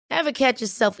Ever catch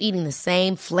yourself eating the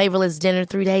same flavorless dinner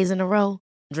 3 days in a row?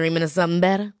 Dreaming of something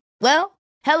better? Well,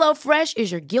 HelloFresh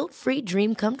is your guilt-free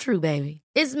dream come true, baby.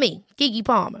 It's me, Keke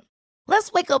Palmer.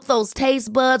 Let's wake up those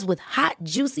taste buds with hot,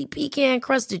 juicy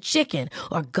pecan-crusted chicken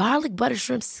or garlic butter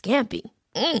shrimp scampi.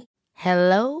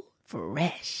 Hello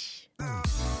Fresh.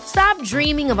 Stop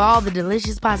dreaming of all the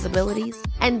delicious possibilities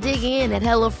and dig in at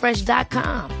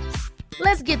HelloFresh.com.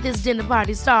 Let's get this dinner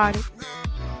party started.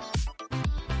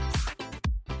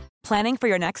 Planning for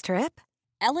your next trip?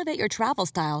 Elevate your travel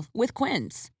style with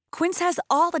Quince. Quince has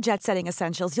all the jet-setting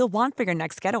essentials you'll want for your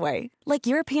next getaway, like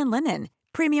European linen,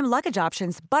 premium luggage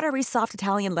options, buttery soft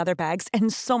Italian leather bags,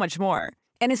 and so much more.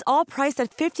 And is all priced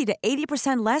at 50 to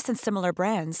 80% less than similar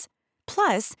brands.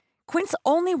 Plus, Quince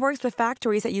only works with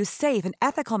factories that use safe and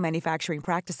ethical manufacturing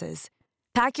practices.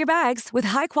 Pack your bags with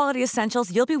high-quality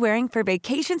essentials you'll be wearing for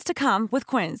vacations to come with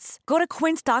Quince. Go to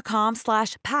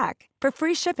quince.com/pack for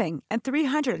free shipping and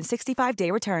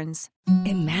 365-day returns.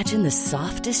 Imagine the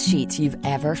softest sheets you've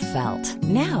ever felt.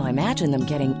 Now imagine them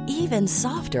getting even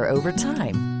softer over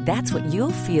time. That's what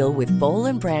you'll feel with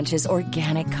Boll & Branch's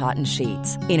organic cotton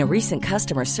sheets. In a recent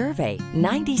customer survey,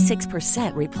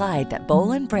 96% replied that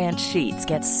Boll & Branch sheets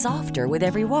get softer with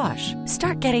every wash.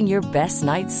 Start getting your best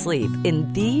night's sleep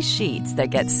in these sheets that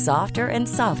get softer and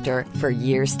softer for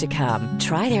years to come.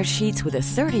 Try their sheets with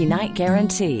a 30-night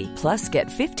guarantee. Plus, get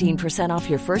 15% off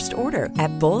your first order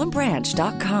at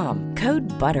bollandbranch.com. Code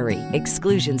BUTTERY.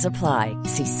 Exclusions apply.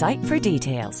 See site for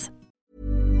details.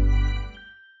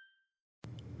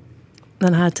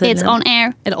 Den här tiden. It's on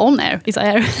air. Eller on air. It's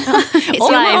air. It's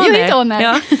on air. On air. Inte on air.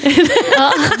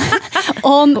 Ja.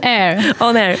 On air.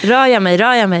 On air. Rör jag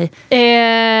mig.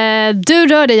 Du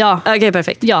rör dig, ja. Okej,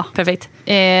 perfekt. Ja. Perfekt.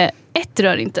 Ett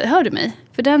rör inte. Hör du mig?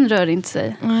 För den rör inte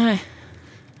sig. Nej.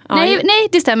 Nej,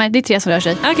 det stämmer. Det är 3 som rör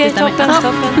sig. Okej, toppen.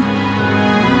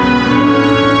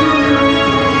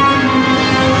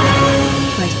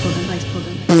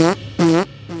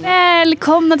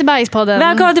 Välkomna till Bajspodden.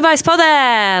 Välkomna till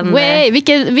Bajspodden. Way,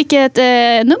 vilket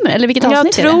nummer eller vilket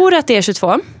avsnitt Jag tror att det är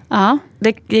 22. Ja.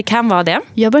 Det kan vara det.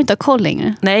 Jag bör inte ha koll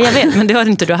längre. Nej, jag vet, men det har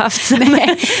inte du haft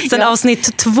sen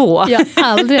avsnitt 2. Jag har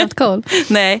aldrig haft koll.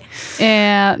 Nej.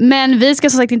 Men vi ska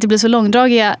som sagt inte bli så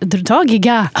långdragiga.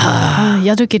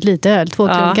 Jag har druckit lite öl, 2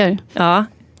 klunkar. Ja.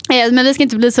 Men vi ska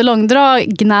inte bli så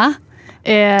långdragna.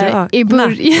 I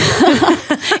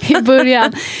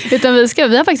början. Utan vi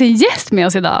har faktiskt en gäst med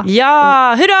oss idag.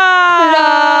 Ja,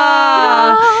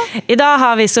 hurra! Idag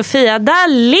har vi Sofia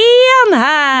Dalén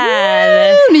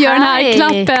här. Nu gör den här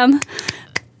klappen.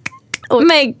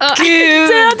 Men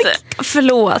gud!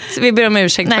 Förlåt, vi ber om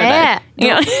ursäkt för det där.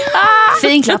 Ja.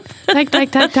 Fin klapp.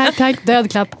 Tack.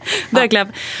 Dödklapp. Dödklapp.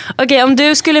 Okej, om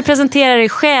du skulle presentera dig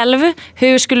själv,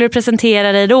 hur skulle du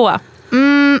presentera dig då?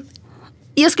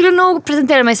 Jag skulle nog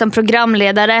presentera mig som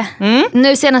programledare.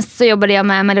 Nu senast så jobbade jag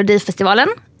med Melodifestivalen.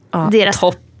 Deras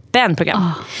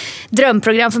toppenprogram.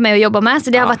 Drömprogram för mig att jobba med. Så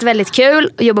det har varit väldigt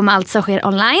kul att jobba med allt som sker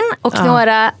online. Och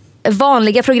några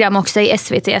vanliga program också i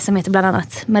SVT som heter bland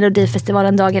annat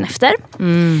Melodifestivalen dagen efter.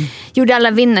 Gjorde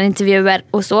alla vinnarintervjuer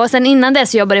och så. Sen innan det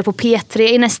så jobbade jag på P3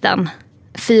 i nästan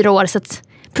 4 år. Så att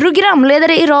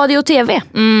programledare i radio och tv.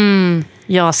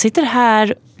 Jag sitter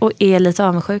här och är lite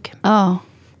avundsjuk. Ja.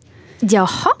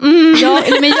 Jaha. Ja,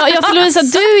 men jag får säga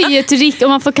att du är ju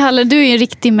om man får kalla du är en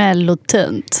riktig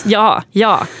mellotunt. Ja.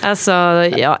 Alltså,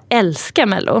 jag älskar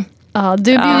mello. Ja,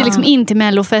 du bjuder liksom in till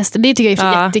mellofest. Det tycker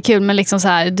jag är jättekul, men liksom så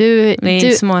här, det är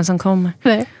inte så många som kommer.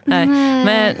 Nej.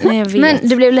 Men jag vet. Men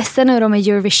du blev ledsen nu då med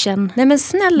Eurovision. Nej, men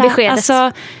snälla. Beskedet.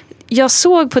 Alltså, jag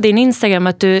såg på din Instagram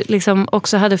att du liksom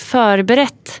också hade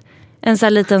förberett en så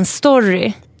här liten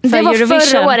story. Det var Eurovision.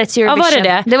 förra årets Eurovision. Ja, var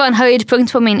det? Det var en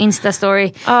höjdpunkt på min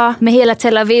Insta-story. Med hela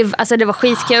Tel Aviv. Alltså det var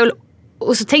skitkul.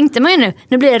 Och så tänkte man ju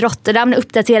nu blir det Rotterdam. Nu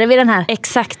uppdaterar vi den här.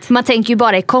 Exakt. Man tänker ju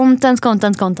bara i content.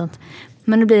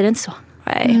 Men nu blir det inte så.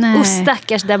 Nej. Och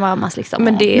stackars där mammas liksom.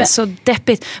 Men det är så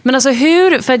deppigt. Men alltså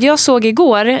för att jag såg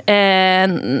igår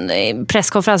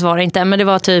presskonferens var det inte, men det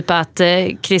var typ att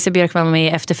Christer Björkman var med i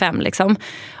Efter 5 liksom.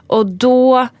 Och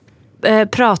då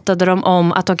pratade de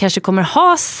om att de kanske kommer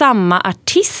ha samma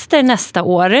artister nästa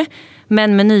år,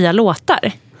 men med nya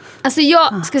låtar. Alltså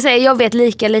jag ska säga, jag vet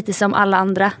lika lite som alla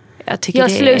andra.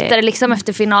 Jag slutade liksom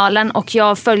efter finalen och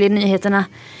jag följer nyheterna.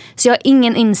 Så jag har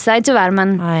ingen insight tyvärr,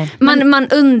 men man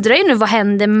undrar ju nu vad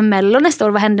händer med Mello nästa år,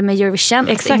 vad händer med Eurovision?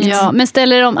 Exakt. Ja, men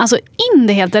ställer de alltså in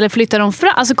det helt eller flyttar de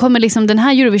fram? Alltså kommer liksom den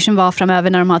här Eurovision vara framöver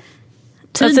när de har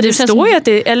tid? Alltså det står ju att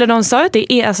de sa att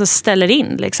det är, alltså ställer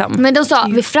in liksom. Men de sa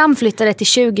vi framflyttar det till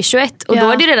 2021 och då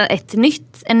är det redan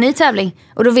en ny tävling.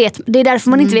 Och då det är därför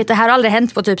man inte vet, det här har aldrig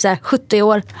hänt på typ så här 70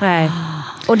 år. Nej.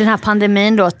 Och den här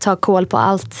pandemin då tar koll på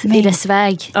allt i dess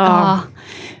väg. Ja.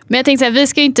 Men jag tänkte så här, vi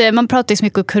ska inte, man pratar ju så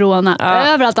mycket om corona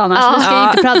överallt annars. Vi ska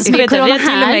inte prata så mycket corona här. Vi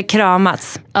har till och med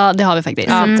kramats. Ja, det har vi faktiskt.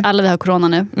 Så att alla vi har corona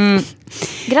nu.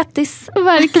 Grattis.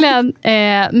 Verkligen.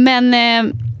 Men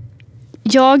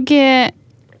jag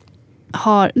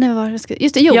har... Nej, vad var det?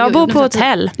 Just det, jag bor på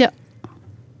hotell. Ja.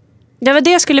 Det var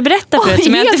det jag skulle berätta förut.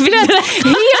 Som jag inte fick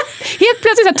helt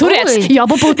plötsligt så Tourettes. Jag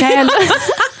bor på hotell.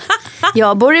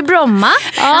 Jag bor i Bromma.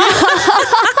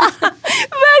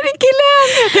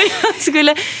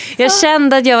 Verkligen. Jag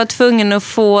kände att jag var tvungen att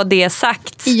få det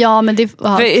sagt. Ja, men det...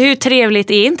 För hur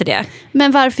trevligt är inte det?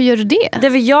 Men varför gör du det? Det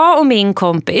var jag och min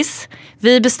kompis.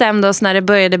 Vi bestämde oss när det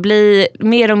började bli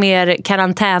mer och mer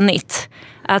karantänigt.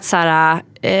 Att så här,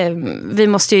 vi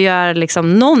måste ju göra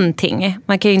liksom någonting.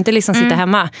 Man kan ju inte liksom sitta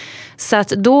hemma. Så att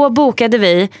då bokade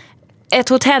vi ett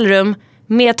hotellrum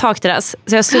med takterrass.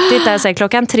 Så jag har suttit där så här,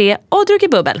 3:00 och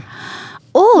druckit bubbel.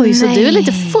 Oj, så du är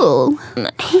lite full.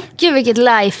 Gud, vilket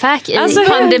lifehack i Alltså,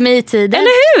 pandemitider.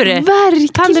 Eller hur? Verkligen.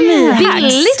 Pandemi-hacks.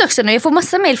 Billigt också nu. Jag får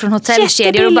massa mejl från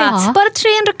hotellkedjor och bara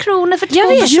 300 kronor för 2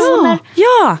 personer.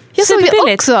 Ja, Jag såg det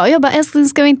superbilligt. också. Jag bara, älskling,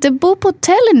 ska vi inte bo på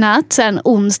hotell i natt sen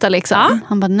onsdag liksom? Ja.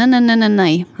 Han bara,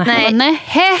 nej.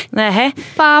 Nej.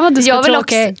 Fan vad du ska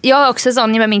Jag är också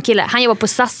sån med min kille. Han jobbar på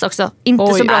SAS också.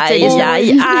 Inte så bra tid.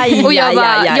 Och jag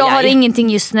bara, jag har ingenting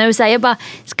just nu. Så jag bara,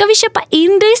 ska vi köpa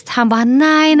indiskt? Han bara, nej.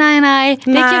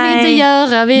 Det kan vi inte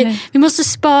göra. Vi måste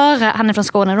spara. Han är från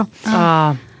Skåne då.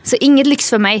 Så inget lyx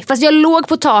för mig. Fast jag låg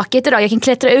på taket idag. Jag kan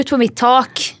klättra ut på mitt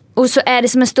tak. Och så är det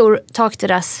som en stor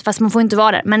takterrass. Fast man får inte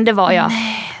vara där. Men det var jag.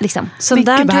 Liksom. Så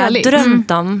där har jag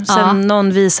drömt om. Sen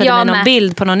någon visade mig någon med.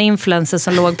 bild på någon influencer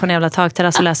som låg på en jävla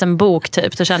takterrass och läste en bok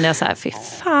typ. Då kände jag så här, fy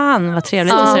fan vad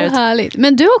trevligt det ser ut. Härligt.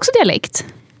 Men du har också dialekt.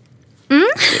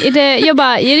 Är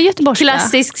det göteborgska?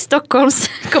 Klassisk Stockholms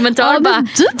kommentar. men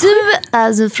Du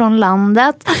är från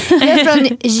landet. Jag är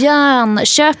från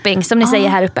Jönköping som ni säger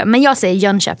här uppe. Men jag säger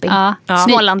Jönköping.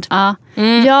 Småland.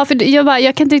 Ja, för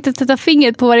jag kan inte riktigt sätta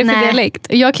fingret på vad det är för dialekt.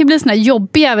 Jag kan bli sån här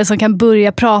jobbig även som kan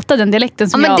börja prata den dialekten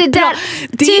som men det där,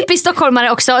 typiskt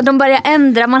stockholmare också. De börjar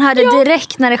ändra, man hör det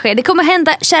direkt när det sker. Det kommer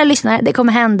hända, kära lyssnare, det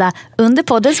kommer hända under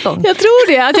poddens gång. Jag tror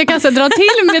det, att jag kan så dra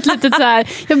till med ett litet så här.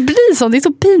 Jag blir sån, det är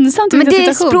så pinsamt. Men det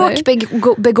är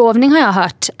språkbegåvning har jag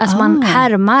hört. Att man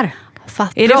härmar.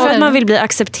 Är det för att man vill bli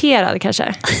accepterad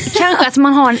kanske? Kanske att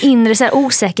man har en inre så här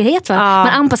osäkerhet. Va? Man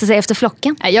anpassar sig efter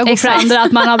flocken. Jag går för andra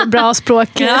att man har bra språk.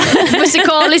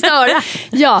 Musikaliskt öra.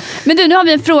 Ja, men du, nu har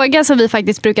vi en fråga som vi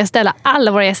faktiskt brukar ställa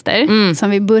alla våra gäster. Som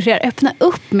vi börjar öppna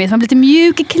upp med. Som blir lite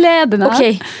mjuk i kläderna.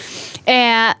 Okej.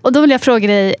 Och då vill jag fråga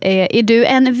dig, är du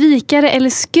en vikare eller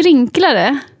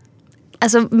skrynklare?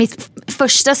 Alltså mitt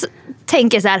första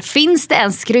tänker så här, finns det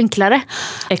en skrynklare?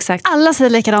 Exakt. Alla säger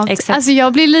likadant. Exakt. Alltså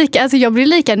jag blir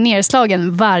lika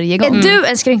nedslagen varje gång. Är du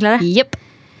en skrynklare? Japp.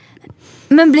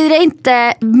 Men blir det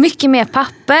inte mycket mer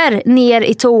papper ner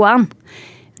i toan?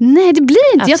 Nej, det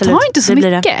blir inte. Absolut, jag tar inte så det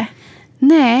blir mycket. det.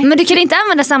 Nej. Men du kan inte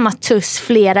använda samma tuss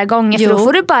flera gånger. För då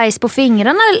får du bajs på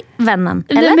fingrarna, vännen.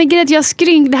 Eller? Nej, men Gret,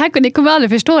 det här ni kommer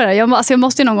aldrig förstå det. Jag måste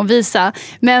ju någon gång visa.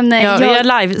 Men Vi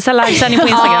gör livesändning på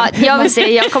Instagram. Ja, jag vill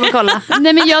se, jag kommer kolla.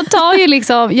 Nej, men jag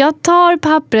tar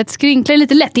pappret, skrynklar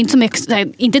lite lätt. Inte, som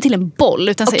inte till en boll,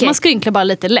 utan man skrynklar bara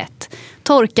lite lätt.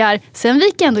 Torkar, sen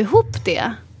viker jag ändå ihop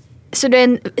det. Så du är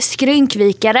en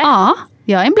skrynkvikare? Ja,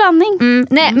 jag är en blandning.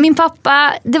 Nej, min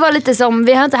pappa, det var lite som,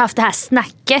 vi har inte haft det här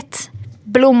snacket.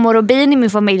 Blommor och bin i min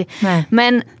familj. Nej.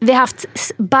 Men vi har haft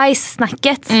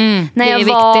bajssnacket. När jag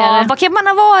viktigare. vad kan man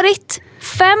ha varit?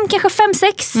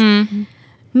 6.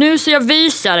 Nu så jag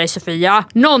visar dig, Sofia.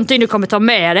 Någonting du kommer ta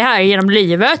med dig här genom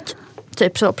livet.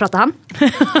 Typ så pratar han.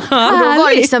 Och då var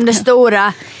det liksom det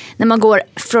stora. När man går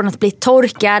från att bli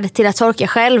torkad till att torka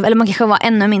själv. Eller man kanske var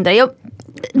ännu mindre. Jag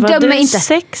var du inte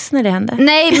 6 när det hände?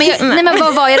 Nej, men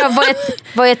vad var jag då?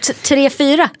 Var jag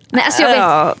 3-4? Nej, alltså jag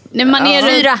vet. Nej, man är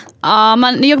 4. Ja,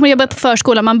 jag kommer jobba på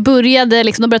förskola. Man började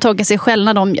liksom, de började torka sig själv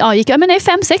när de gick. Men nej,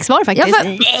 5-6 var det faktiskt.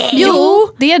 Jo,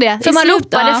 det är det. För man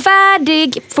ropade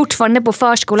färdig fortfarande på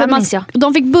förskolan, minns jag.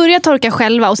 De fick börja torka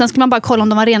själva och sen skulle man bara kolla om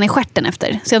de var rena i stjärten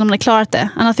efter. Så att de hade klarat det.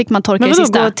 Annars fick man torka i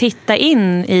sista. Men gå och titta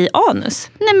in i anus?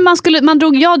 Nej,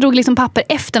 men jag drog liksom papper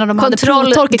efter när de hade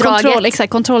provtorkat.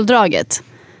 Kontrolldraget.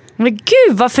 Men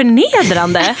gud, vad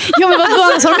förnedrande. Ja, men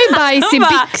vadå? Så har de ju bajs i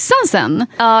byxan sen.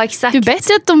 Ja, exakt. Det är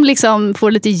bättre att de liksom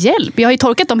får lite hjälp. Jag har ju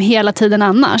torkat dem hela tiden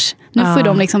annars. Nu får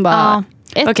de liksom bara...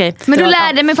 Okej. Men du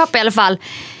lärde min pappa i alla fall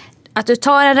att du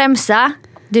tar en remsa,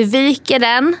 du viker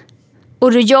den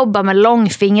och du jobbar med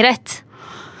långfingret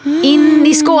in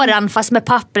i skåran fast med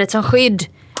pappret som skydd.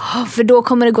 För då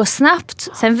kommer det gå snabbt.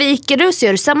 Sen viker du så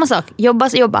gör du samma sak.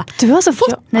 Jobba. Du har så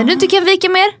fått... När du inte kan vika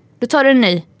mer, då tar du en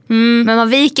ny. Men man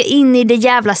viker in i det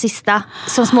jävla sista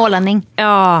som smålänning.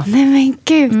 Ja. Nej men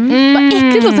gud. Vad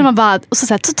äckligt låter man bara. Och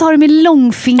så tar du med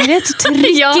långfingret och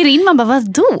trycker in. Man bara,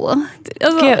 vadå?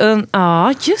 Alltså.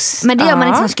 Ja, just. Men det gör man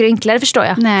inte som skrynklare, förstår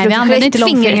jag. Nej, vi använder inte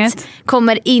långfingret.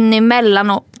 Kommer in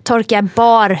emellan och torkar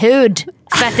barhud.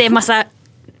 För att det är massa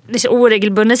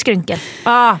oregelbunden skrynkel.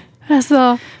 Ja.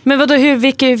 Alltså. Men vadå,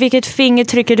 vilket finger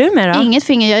trycker du med då? Inget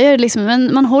finger, jag gör det liksom,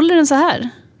 men man håller den så här.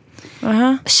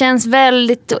 Känns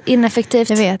väldigt ineffektivt.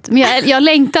 Jag vet, men jag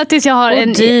längtar tills jag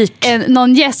har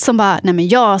någon gäst som bara, nej men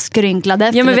jag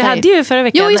skrynklade. Ja men vi hade ju förra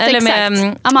veckan, eller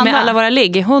med alla våra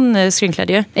ligg. Hon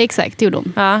skrynklade ju. Exakt, det gjorde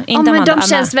hon. Ja, inte men de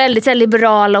känns väldigt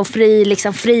liberala och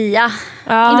fria.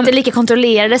 Ja. Inte lika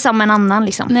kontrollerade som en annan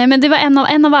liksom. Nej men det var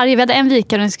en av varje, vi hade en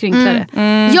vikare och en skrynklare.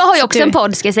 Jag har ju också en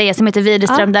podd ska jag säga som heter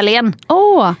Widerström Dahlén.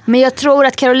 Men jag tror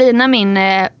att Carolina, min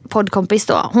poddkompis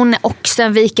då, hon är också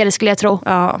en vikare skulle jag tro.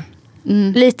 Ja.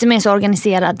 Lite mer så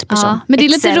organiserad person. Ja, men det är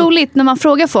lite roligt när man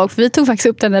frågar folk, för vi tog faktiskt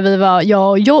upp det när vi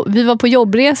var på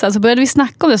jobbresa, så började vi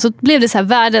snacka om det, så blev det så här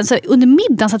världen, så under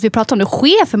middagen så att vi pratade om det,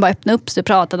 chefen bara öppnade upp sig och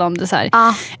pratade om det så här.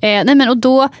 Nej men och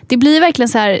då, det blir verkligen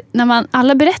så här, när man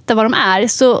alla berättar vad de är,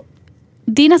 så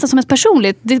det är nästan som ett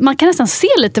personligt, man kan nästan se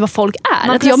lite vad folk är.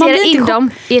 Man placerar in dem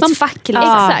i ett fack.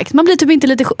 Exakt, man blir typ inte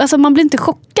lite, alltså man blir inte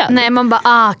chockad. Nej, man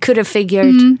bara, could have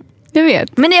figured. Jag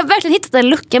vet. Men jag har verkligen hittat en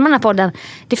lucka med den här podden.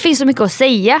 Det finns så mycket att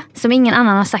säga som ingen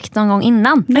annan har sagt någon gång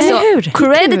innan. Så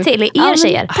credit till er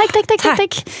tjejer.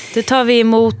 Tack. Det tar vi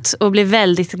emot och blir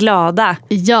väldigt glada.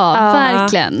 Ja,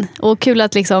 verkligen. Och kul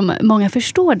att liksom många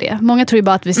förstår det. Många tror ju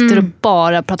bara att vi sitter och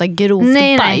bara pratar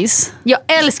grovt bajs. Jag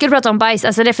älskar att prata om bajs.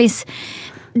 Alltså det finns...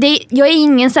 jag är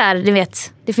ingen så här, du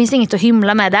vet, det finns inget att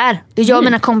hymla med där. Jag och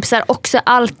mina kompisar också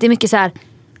alltid mycket så här.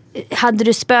 Hade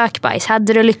du spökbajs?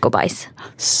 Hade du lyckobajs?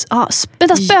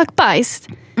 Vänta, spökbajs?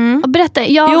 Berätta,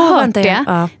 jag har hört det.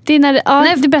 Ja. Det är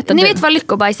när du berättar. Ni vet vad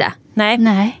lyckobajs är?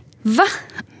 Nej. Va?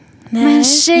 Nej. Men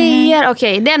tjejer,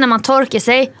 okej, det är när man torkar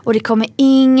sig och det kommer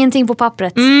ingenting på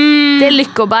pappret. Det är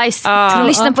lyckobajs.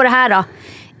 Lyssna på det här då.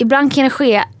 Ibland kan det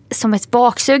ske som ett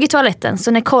baksug i toaletten.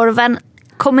 Så när korven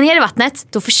kommer ner i vattnet,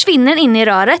 då försvinner den in i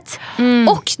röret.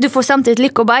 Och du får samtidigt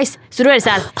lyckobajs. Så då är det så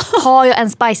här, har jag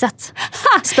ens bajsat?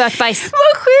 Spökbajs.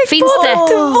 Vad sjukt. Finns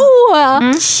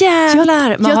det?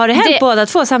 Jävlar. Men har det hänt båda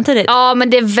två samtidigt? Ja, men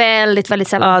det är väldigt, väldigt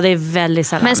sällan. Ja, det är väldigt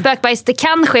sällan. Men spökbajs, det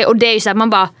kan ske. Och det är ju så här, man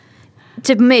bara,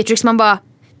 typ Matrix, man bara,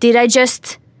 did I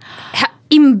just...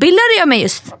 Inbillade jag mig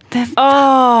just?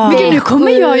 Men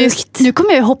nu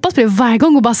kommer jag hoppas på det varje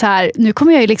gång och bara så här, nu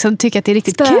kommer jag ju liksom tycka att det är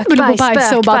riktigt kul att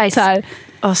bajsa och bara så här.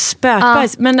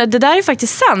 Spökbajs. Men det där är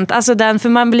faktiskt sant. Alltså för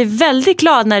man blir väldigt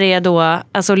glad när det är då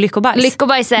alltså lyckobajs.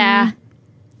 Lyckobajs är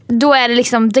då är det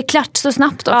liksom, det är klart så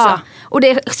snabbt också. Och det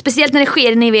är speciellt när det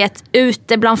sker, ni vet,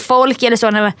 ute bland folk eller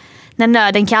så när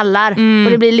nöden kallar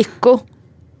och det blir lycko.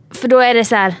 För då är det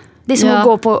så här. Det är som att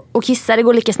gå på och kissa, det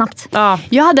går lika snabbt.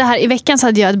 Jag hade här i veckan så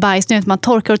hade jag ett bajs nu, man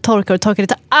torkar, det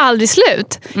tar aldrig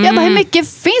slut. Jag bara, hur mycket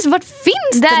finns? Vart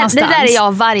finns det någonstans? Det där är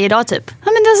jag varje dag typ.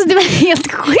 Ja, men alltså, det var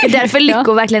helt sjukt. Därför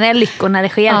lycko verkligen är lycko när det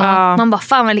sker. Man bara,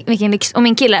 fan vilken lyx. Och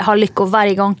min kille har lycko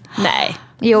varje gång. Nej.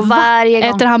 Jo, varje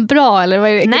gång. Äter han bra eller vad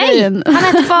är grejen? Nej, han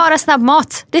äter bara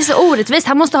snabbmat. Det är så orättvist.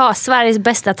 Han måste ha Sveriges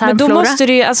bästa tarmflora. Men då måste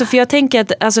det ju, alltså, för jag tänker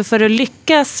att alltså, för att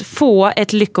lyckas få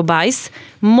ett lyckobajs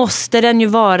måste den ju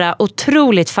vara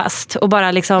otroligt fast och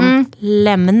bara liksom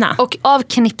lämna. Och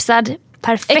avknipsad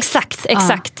perfekt.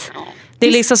 Exakt. Det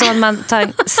är liksom som att man tar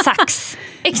en sax.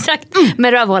 Exakt,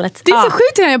 med rövhålet. Det är så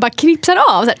sjukt hur jag bara knipsar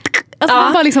av. Så här.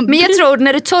 Alltså bara liksom... Men jag tror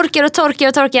när du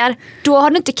torkar, då har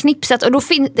du inte knipsat och då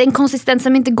finns det en konsistens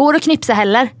som inte går att knipsa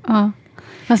heller.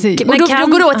 Alltså, och då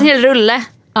går det åt en hel rulle.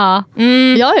 Ja.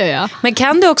 Men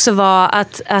kan det också vara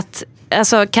att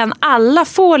alltså, kan alla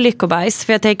få lyckobajs?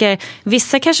 För jag tänker,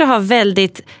 vissa kanske har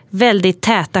väldigt, väldigt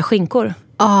täta skinkor.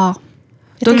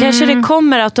 Då kanske det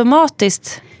kommer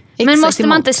automatiskt. Men måste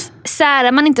man inte,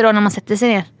 särar man inte då när man sätter sig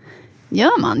ner?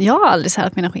 Gör man? Jag har aldrig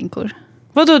särat mina skinkor.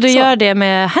 Vadå, du gör det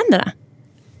med händerna?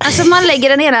 Alltså man lägger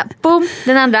den ena, boom,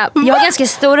 den andra. Jag har ganska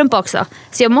stor rumpa också.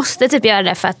 Så jag måste typ göra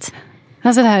det för att...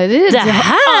 Alltså det här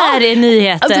är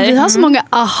nyheter. Alltså, vi har så många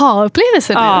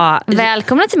aha-upplevelser nu.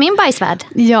 Välkomna till min bajsvärld.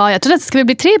 Ja, jag tror att det ska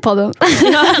bli 3 på den. Alltså,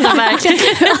 verkligen.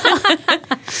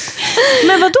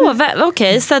 Men vadå?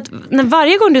 Okej, så att när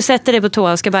varje gång du sätter dig på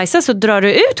toa och ska bajsa så drar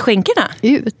du ut skinkorna?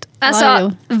 Ut?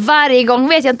 Alltså varje gång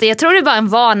vet jag inte. Jag tror det är bara en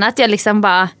vana att jag liksom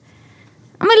bara...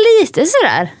 Ja, men lite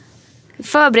sådär.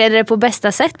 Förbereder det på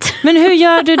bästa sätt. Men hur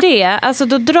gör du det? Alltså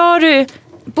då drar du...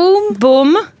 Boom.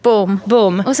 Boom. Boom.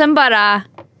 Boom. Och sen bara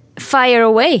fire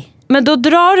away. Men då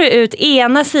drar du ut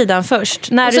ena sidan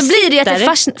först. När och så du blir det ju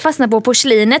sitter. att det fastnar på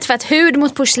porslinet. För att hud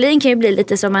mot porslin kan ju bli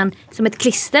lite som ett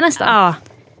klister nästan. Ja.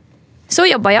 Så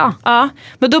jobbar jag. Ja.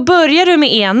 Men då börjar du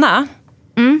med ena.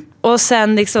 Och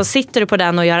sen liksom sitter du på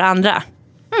den och gör andra.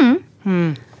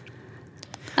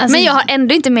 Alltså, Men jag har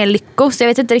ändå inte mer lycko. Så jag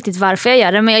vet inte riktigt varför jag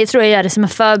gör det. Men jag tror jag gör det som en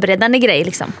förberedande grej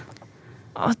liksom.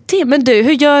 Ja, men du,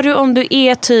 hur gör du om du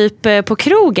är typ på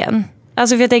krogen?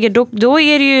 Alltså för jag tänker, då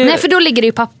är det ju... Nej, för då ligger det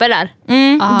ju papper där.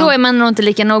 Då är man nog inte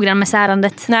lika noggrann med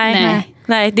särandet.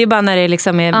 Nej, det är bara när det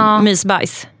liksom är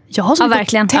mysbajs. Jag har så mycket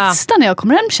verkligen. att testa när jag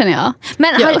kommer hem, känner jag.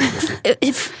 Men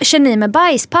känner ni med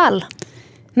bajspall?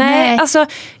 Nej, alltså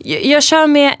jag kör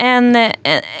med en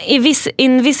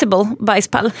invisible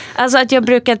bajspall. Alltså att jag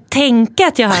brukar tänka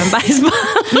att jag har en bajspall.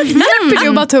 Hjälper du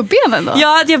att bara ta upp benen då?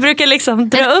 Ja, att jag brukar liksom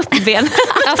dra upp ben.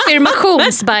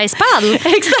 Affirmationsbajspall.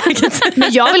 Exakt.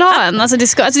 Men jag vill ha en. Alltså,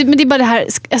 men det är bara det här,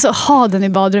 alltså, ha den i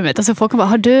badrummet. Alltså, folk kan bara,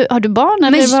 har du barn?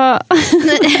 Eller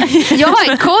Jag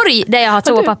har en korg där jag har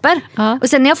toapapper. Och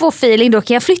sen när jag får feeling då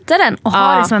kan jag flytta den och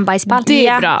ha det som en bajspall. Det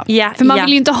är bra. Ja, För man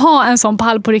vill ju inte ha en sån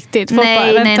pall på riktigt. Folk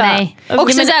Nej.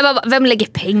 Och så här, vem lägger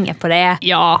pengar på det?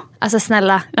 Ja. Alltså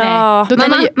snälla. Ja.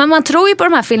 Men man tror ju på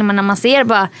de här filmerna man ser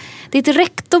bara, ditt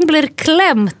rektum blir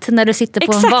klämt när du sitter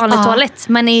på en vanlig toalett.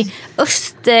 Men i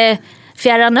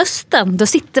Fjärran Östern, då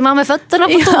sitter man med fötterna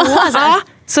på toa.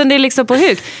 Så det är liksom på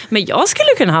huk. Men jag skulle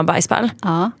kunna ha en bajspall.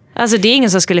 Ja. Alltså det är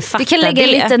ingen som skulle fatta det. Du kan lägga en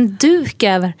liten duk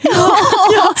över.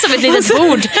 Som ett litet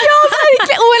bord. Ja,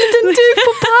 verkligen. Och en liten duk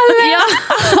på pallen.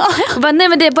 Och bara, nej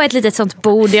men det är bara ett litet sånt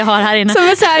bord jag har här inne. Som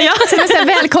en så här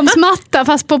välkomstmatta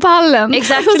fast på pallen.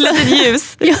 Exakt. Ett litet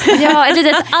ljus. Ja, ett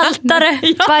litet altare.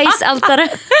 Bajsaltare.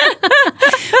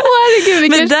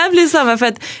 Herregud, Men det där blir samma för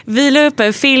att vi la upp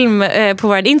en film på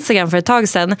vår Instagram för ett tag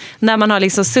sedan. När man har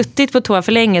liksom suttit på toa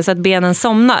för länge så att benen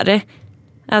somnar.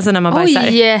 Alltså när man bajsar.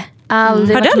 Oj,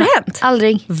 aldrig. Har det aldrig hänt?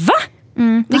 Aldrig. Va?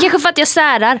 Det är kanske för att jag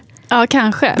särar. Ja,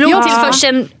 kanske.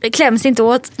 Blodtillförseln kläms inte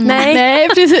åt. Nej,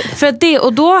 precis. För att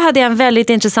och då hade jag en väldigt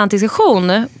intressant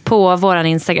diskussion på våran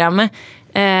Instagram.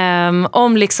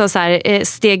 Om liksom så här,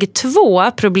 steg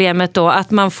 2, problemet då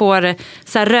att man får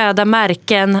så här röda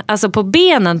märken alltså på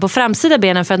benen, på framsida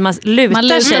benen för att man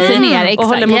lutar sig ner och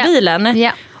håller mobilen.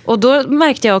 Ja. Och då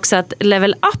märkte jag också att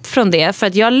level up från det, för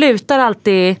att jag lutar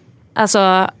alltid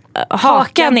alltså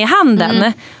hakan i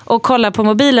handen och kollar på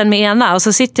mobilen med ena och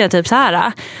så sitter jag typ så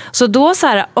här. Så då så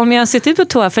här, om jag har suttit på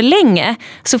toa för länge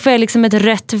så får jag liksom ett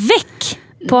rött väck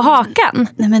på hakan.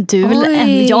 Nej men du,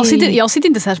 jag sitter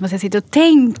inte så här som att jag sitter och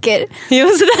tänker. Jo,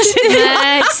 så där.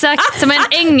 Nej, exakt. Som en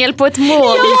ängel på ett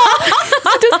mål.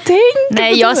 Du tänker.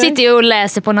 Nej, jag sitter ju och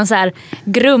läser på någon så här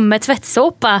grumme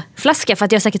tvättsåpa flaska för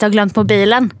att jag säkert har glömt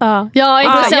mobilen. Ja,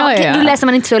 exakt. Då läser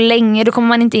man inte så länge, då kommer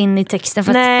man inte in i texten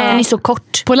för att den är så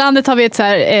kort. På landet har vi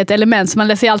ett element som man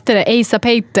läser alltid det. Eisa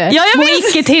peite. Ja, jag vet. Och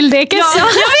icke tildekes. Ja, jag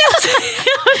vet.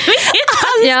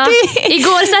 Ja.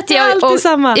 Igår satt jag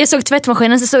och jag såg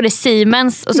tvättmaskinen, så stod det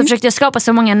Siemens och så försökte jag skapa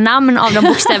så många namn av de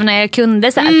bokstäverna jag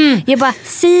kunde. Så här. Jag bara,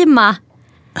 Sima,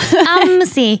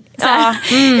 Amsi.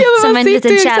 Som en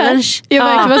liten challenge.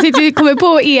 Man sitter och kommer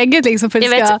på eget liksom för jag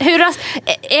vet,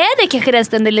 är det kanske den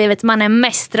stund i livet man är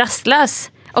mest rastlös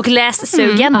och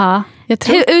lässugen?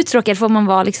 Hur uttråkad får man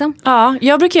vara liksom? Ja,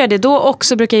 jag brukar göra det då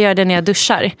också, brukar jag göra det när jag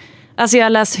duschar. Alltså jag har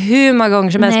läst hur många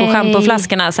gånger som helst på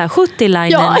schampoflaskorna så här 70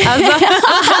 linen. Ja. Alltså.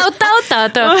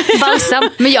 Balsam.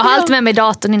 Men jag har alltid med mig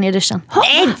datorn in i duschen.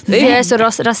 Jag är så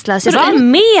rastlös. Vad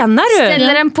menar du?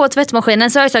 Ställer den på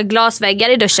tvättmaskinen så har jag så här glasväggar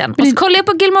i duschen. Och så kollar jag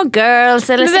på Gilmore Girls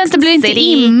eller men vänta, blir det inte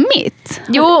immigt?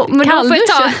 Jo, men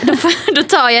då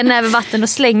tar jag en näve vatten och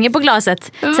slänger på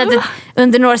glaset. Så att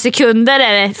under några sekunder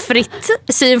är det fritt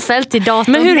synfält i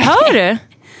datorn. Men hur hör du?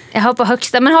 Jag hör på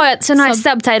högsta. Men sen har jag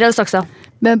subtitles också.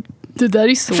 Men det där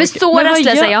är så... För så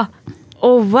rastlös är jag.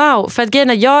 Oh wow, för att grejen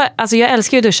är, jag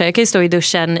älskar ju att duscha. Jag kan ju stå i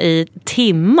duschen i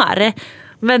timmar.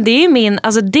 Men det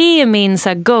är min så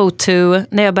här go-to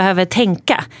när jag behöver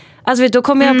tänka. Alltså vet du, då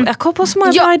kommer jag kom på så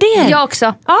många bra idéer. Jag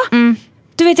också. Ja.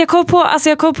 Du vet, jag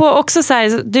kom på också så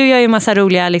här, du gör ju massa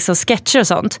roliga liksom sketcher och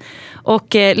sånt. Och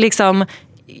liksom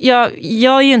jag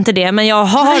gör ju inte det, men jag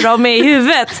har dem i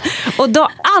huvudet. Och då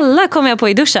alla kommer jag på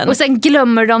i duschen. Och sen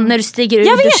glömmer de när du stiger ur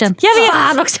duschen. Jag vet.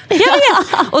 Fan också. Jag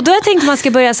vet. Och då har jag tänkt att man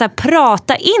ska börja så här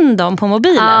prata in dem på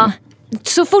mobilen. Ja.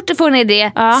 Så fort du får en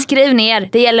idé, skriv ner.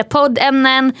 Det gäller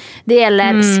poddämnen, det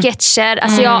gäller sketcher.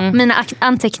 Alltså mina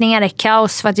anteckningar är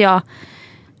kaos för att jag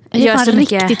Jag är så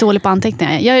riktigt mycket. dålig på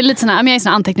anteckningar. Jag är lite sån här, jag är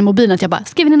sån anteckning i mobilen att jag bara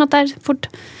skriver ner något där fort.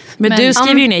 Men du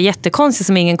skriver ju ner jättekonstigt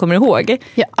som ingen kommer ihåg.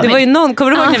 Ja, det var ju någon,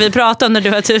 kommer du ihåg när vi pratade om när du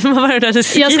var typ, vad var det där du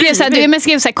skrev? Jag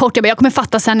skrev så här kort, jag kommer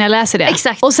fatta sen när jag läser det.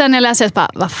 Exakt. Och sen när jag läser det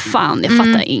bara, vad fan, jag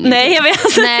fattar ingenting. Nej, jag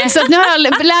vet. Nej. Så att nu har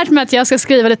jag lärt mig att jag ska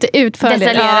skriva lite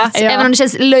utförligare. Detaljerat. Ja. Även om det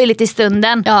känns löjligt i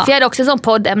stunden. Ja. För jag hade också en sån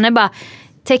poddämne bara.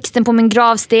 Texten på min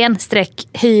gravsten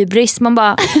hybris. Man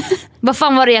bara, vad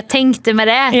fan var det jag tänkte med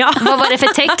det? Ja. Vad var det för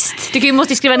text? Du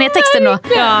måste ju skriva ner texten då.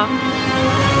 Ja.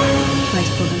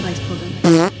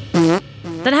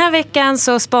 Den här veckan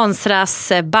så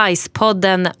sponsras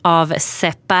Bajspodden av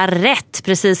Separet,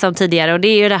 precis som tidigare. Och det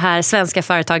är ju det här svenska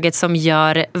företaget som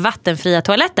gör vattenfria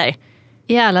toaletter.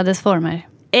 I alla dess former.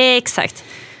 Exakt.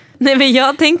 Nej, men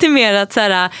jag tänkte mer att så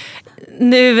här,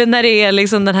 nu när det är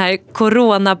liksom den här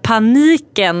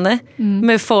coronapaniken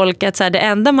med folk, att så här, det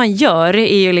enda man gör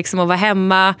är ju liksom att vara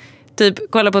hemma,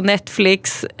 typ kolla på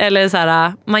Netflix eller så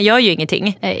här, man gör ju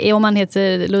ingenting. Om man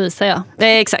heter Louisa, ja.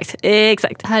 Exakt.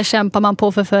 Här kämpar man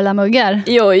på för fulla muggar.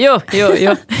 Jo.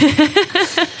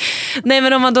 Nej,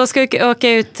 men om man då ska åka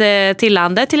ut till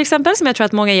landet till exempel, som jag tror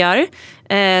att många gör,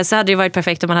 så hade det varit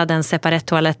perfekt om man hade en separat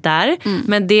toalett där.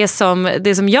 Men det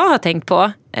som jag har tänkt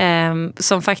på,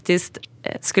 som faktiskt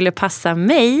skulle passa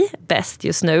mig bäst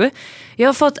just nu, jag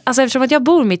har fått, alltså eftersom att jag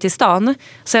bor mitt i stan,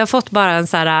 så jag har fått bara en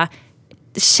så här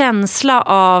känsla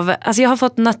av, alltså jag har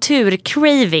fått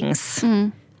naturcravings.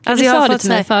 Alltså Du jag har sa det fått till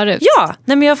mig förut. Ja,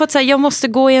 nej, men jag har fått så här, jag måste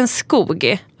gå i en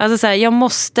skog. Alltså så här, jag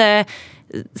måste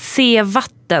se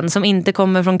vatten som inte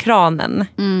kommer från kranen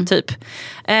typ.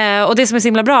 Och det som är så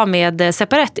himla bra med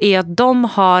Separet är att de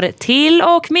har till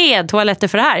och med toaletter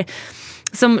för det här,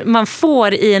 som man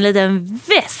får i en liten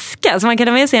väska. Så man kan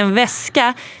ha med sig en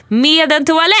väska med en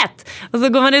toalett. Och så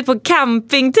går man ut på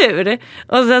campingtur.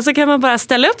 Och sen så kan man bara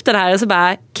ställa upp den här och så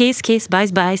bara kiss, kiss,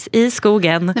 bajs, bajs i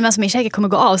skogen. Nej, men alltså min käke kommer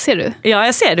gå av, ser du? Ja,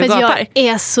 jag ser, du För gapar. jag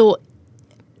är så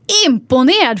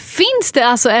imponerad. Finns det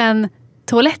alltså en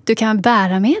toalett du kan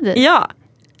bära med dig? Ja,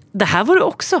 det här vore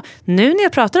också, nu när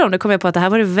jag pratar om det kommer jag på att det här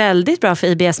vore väldigt bra för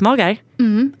IBS-magar.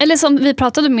 Eller som vi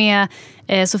pratade med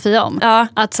Sofia om. Ja.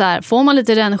 Att så här, får man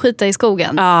lite rännskita i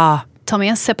skogen, ta med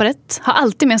en separat. Ha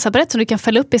alltid med en separat som du kan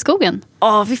fälla upp i skogen.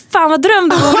 Fy fan vad dröm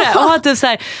det vore. Typ så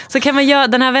här, så kan man göra,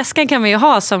 den här väskan kan man ju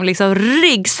ha som liksom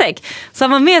ryggsäck. Så har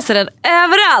man med sig den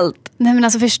överallt. Nej, men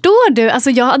alltså förstår du? Alltså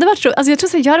jag hade varit så, jag tror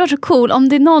att jag hade varit så cool om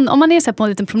det är någon, om man är så här på en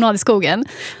liten promenad i skogen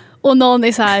och någon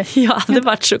är så här. Jag hade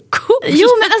varit så cool. Jo,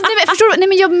 men alltså, nej, men förstår du? Nej,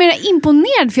 men jag är mer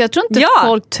imponerad, för jag tror inte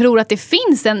folk tror att det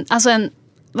finns en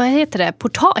vad heter det?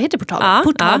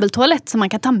 Portabel toalett som man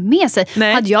kan ta med sig.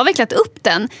 Nej. Hade jag vecklat upp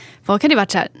den, folk hade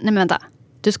varit så här, nej men vänta,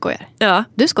 du skojar. Ja.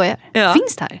 Du skojar. Ja.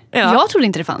 Finns det här? Ja. Jag trodde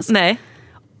inte det fanns. Nej.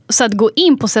 Så att gå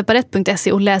in på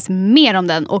separat.se och läs mer om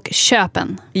den och köp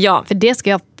den. Ja. För det ska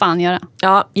jag fan göra.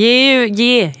 Ja,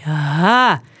 ge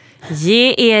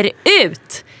er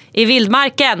ut i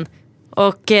vildmarken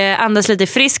och andas lite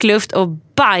frisk luft och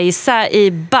bajsa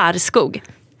i barrskog.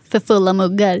 För fulla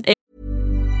muggar.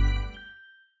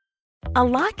 A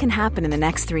lot can happen in the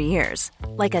next 3 years.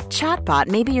 Like a chatbot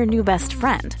may be your new best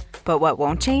friend. But what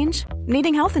won't change?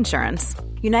 Needing health insurance.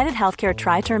 United Healthcare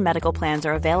Tri-Term Medical Plans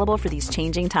are available for these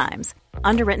changing times.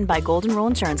 Underwritten by Golden Rule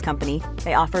Insurance Company,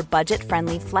 they offer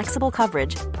budget-friendly, flexible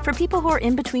coverage for people who are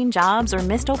in between jobs or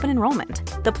missed open enrollment.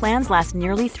 The plans last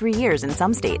nearly 3 years in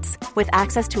some states, with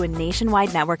access to a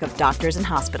nationwide network of doctors and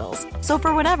hospitals. So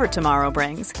for whatever tomorrow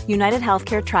brings, United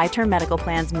Healthcare Tri-Term Medical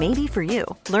Plans may be for you.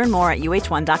 Learn more at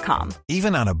uh1.com.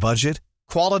 Even on a budget,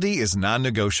 quality is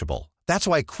non-negotiable. That's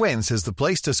why Quince is the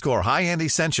place to score high-end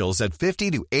essentials at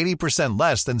 50 to 80%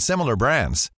 less than similar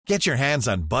brands. Get your hands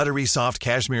on buttery soft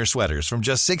cashmere sweaters from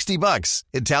just $60,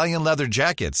 Italian leather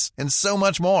jackets, and so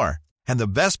much more. And the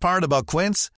best part about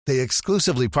Quince, they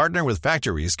exclusively partner with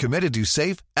factories committed to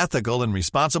safe, ethical, and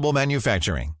responsible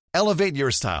manufacturing. Elevate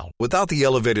your style without the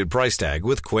elevated price tag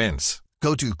with Quince.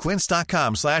 Go to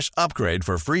quince.com/upgrade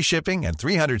for free shipping and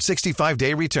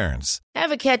 365-day returns.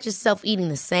 Ever catch yourself eating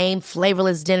the same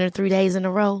flavorless dinner 3 days in a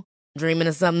row? Dreaming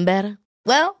of something better?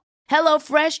 Well,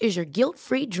 HelloFresh is your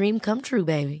guilt-free dream come true,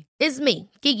 baby. It's me,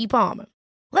 Keke Palmer.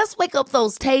 Let's wake up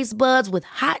those taste buds with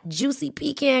hot, juicy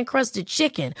pecan-crusted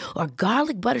chicken or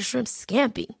garlic butter shrimp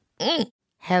scampi.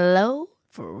 Hello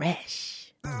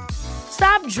Fresh.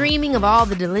 Stop dreaming of all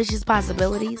the delicious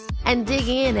possibilities and dig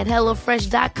in at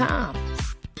HelloFresh.com.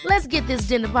 Let's get this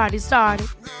dinner party started.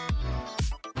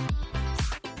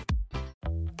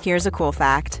 Here's a cool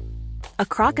fact. A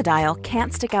crocodile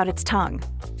can't stick out its tongue.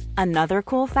 Another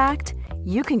cool fact,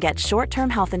 you can get short-term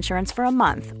health insurance for a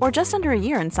month or just under a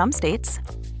year in some states.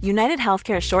 United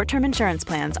Healthcare short-term insurance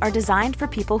plans are designed for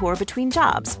people who are between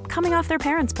jobs, coming off their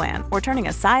parents' plan, or turning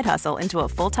a side hustle into a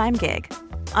full-time gig.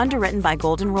 Underwritten by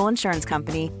Golden Rule Insurance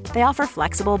Company, they offer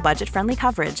flexible, budget-friendly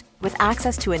coverage with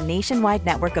access to a nationwide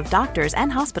network of doctors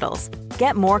and hospitals.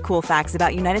 Get more cool facts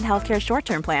about United Healthcare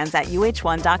short-term plans at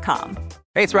uh1.com.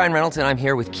 Hey, it's Ryan Reynolds, and I'm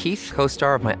here with Keith,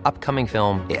 co-star of my upcoming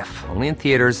film, If, only in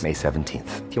theaters May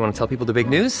 17th. Do you want to tell people the big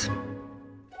news?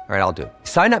 All right, I'll do it.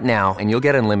 Sign up now and you'll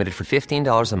get unlimited for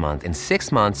 $15 a month and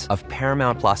 6 months of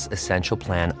Paramount Plus Essential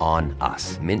Plan on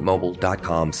us.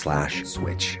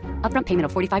 MintMobile.com/switch. Upfront payment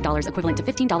of $45 equivalent to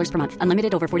 $15 per month.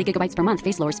 Unlimited over 40 gigabytes per month.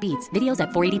 Face lower speeds. Videos at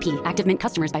 480p. Active Mint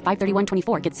customers by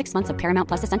 531.24 get 6 months of Paramount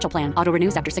Plus Essential Plan. Auto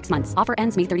renews after 6 months. Offer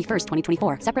ends May 31st,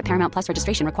 2024. Separate Paramount Plus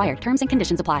registration required. Terms and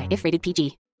conditions apply if rated PG.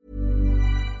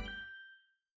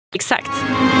 Exakt.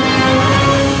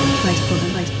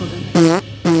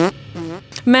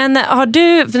 Men har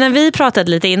du, när vi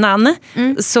pratade lite innan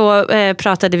så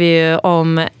pratade vi ju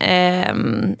om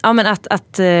ja, men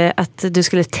att du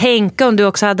skulle tänka om du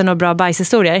också hade några bra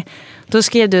bajshistorier. Då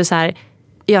skrev du så här,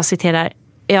 jag citerar,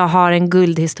 jag har en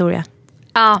guldhistoria.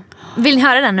 Ja, vill ni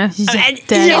höra den nu? Vill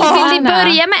ni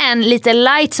börja med en lite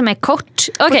light som är kort?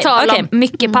 På tal om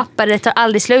mycket papper, det tar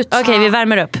aldrig slut. Okej, vi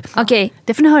värmer upp.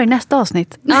 Det får ni höra i nästa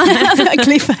avsnitt.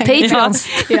 Patreons.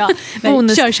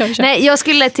 Kör. Nej, jag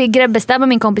skulle till Grebbestad med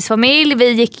min kompis familj.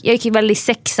 Jag gick väl i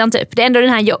 6:an typ. Det är ändå den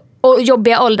här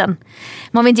jobbiga åldern.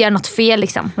 Man vill inte göra något fel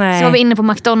liksom. Så var vi inne på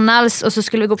McDonalds och så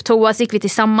skulle vi gå på toa. Så gick vi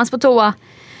tillsammans på toa.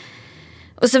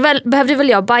 Och så behövde väl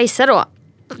jag bajsa då.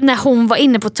 När hon var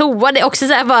inne på toa, det är också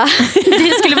så här bara,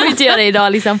 det skulle man inte göra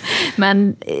idag liksom.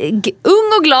 Men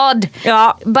ung och glad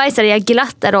bajsade jag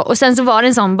glatt där då. Och sen så var det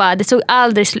en sån bara,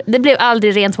 det blev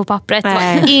aldrig rent på pappret.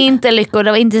 Inte lyckor,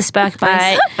 det var inte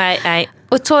spökbajs. Nej.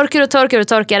 Och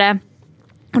torkade.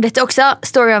 Och det är också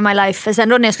story of my life. För sen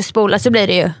då när jag ska spola så blir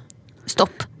det ju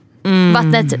stopp.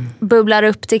 Vattnet bubblar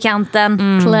upp till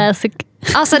kanten. Classic.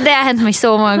 Alltså det har hänt mig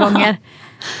så många gånger.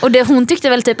 Och hon tyckte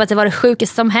väl typ att det var det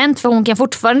sjukaste som hänt. För hon kan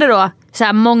fortfarande då så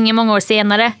här många år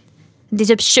senare, det är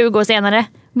typ 20 år senare,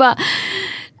 bara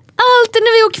alltid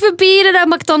när vi åker förbi det där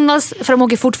McDonalds, för de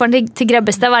åker fortfarande till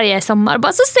Grebbestad varje sommar,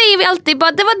 bara så säger vi alltid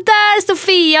bara, det var där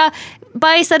Sofia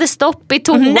bajsade stopp i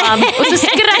toan. Och så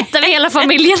skrattar vi hela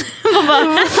familjen.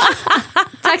 Bara,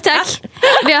 tack.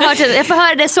 Vi har hört det. Jag får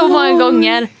höra det så många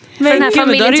gånger. För den här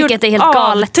familjen tycker att det är helt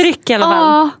galet. Tryck i alla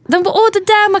fall. De bara, det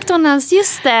där McDonalds,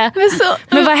 just det.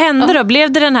 Men vad hände då?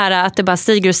 Blev det den här att det bara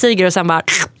stiger och sen bara...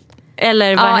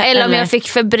 Eller om jag fick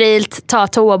febrilt ta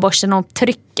toaborsten och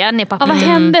trycka ner pappret. Vad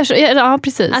händer så? Ja,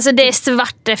 precis. Alltså det är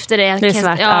svart efter det. Det är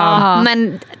svart,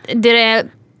 men det är...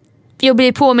 Jag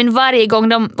blir påminn varje gång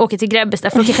de åker till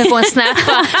Grebbestad för att kanske få en snap.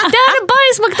 Där är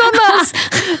bajs McDonalds!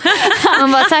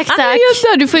 Man bara, tack.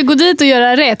 Du får ju gå dit och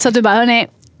göra rätt så att du bara, hörni,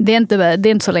 det är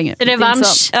inte så länge.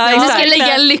 Revansch. Nu ska jag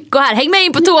lägga lyckor här. Häng med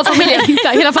in på toafamiljen.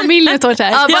 Hela familjen står så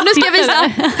här. Ja, nu ska jag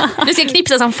visa. Nu ska jag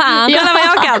knipsa som fan. Kolla vad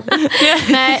jag kan.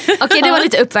 Nej, okej, det var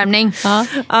lite uppvärmning.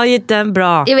 Ja,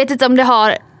 jättebra. Jag vet inte om det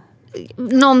har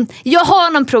jag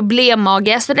har någon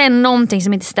problemmage, så det är någonting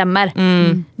som inte stämmer.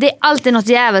 Det är alltid något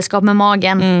jävelskap med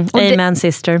magen. Amen,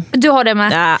 sister. Du har det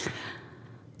med. Ja.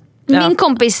 Min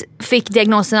kompis fick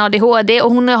diagnosen ADHD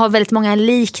och hon har väldigt många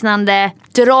liknande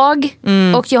drag.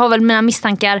 Och jag har väl mina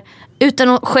misstankar utan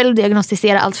att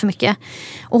självdiagnostisera allt för mycket.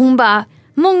 Och hon bara,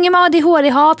 många med ADHD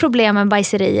har problem med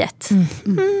bajseriet.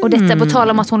 Och detta på tal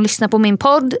om att hon lyssnar på min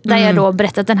podd där jag då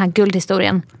berättat den här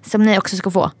guldhistorien som ni också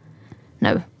ska få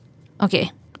nu.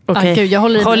 Okej. Jag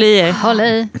håller i.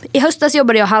 I höstas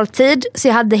jobbade jag halvtid, så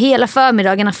jag hade hela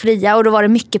förmiddagarna fria. Och då var det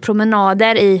mycket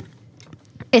promenader i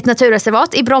ett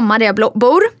naturreservat i Bromma där jag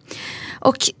bor.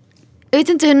 Och jag vet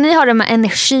inte hur ni har det med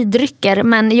energidrycker,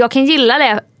 men jag kan gilla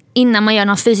det innan man gör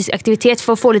någon fysisk aktivitet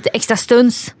för att få lite extra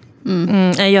stuns.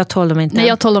 Jag tål dem inte. Nej,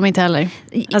 jag tål dem inte heller.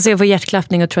 Alltså jag får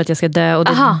hjärtklappning och tror att jag ska dö. Och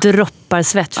det droppar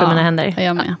svett från mina händer.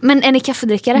 Jag med. Men är ni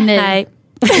kaffedrickare? Nej.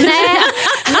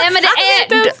 Nej, men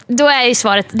då är ju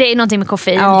svaret, det är någonting med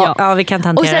koffein. Ja, vi kan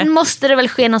hantera. Och sen måste det väl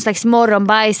ske någon slags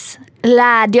morgonbajs.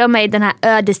 Lärde jag mig den här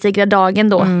ödesdigra dagen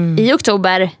då i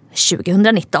oktober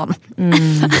 2019.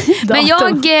 Men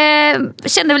jag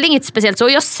kände väl inget speciellt så.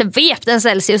 Jag svepte en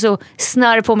Celsius och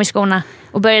snörde på mig skorna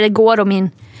och började gå då min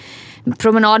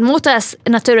promenad mot det här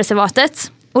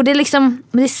naturreservatet. Och det är liksom,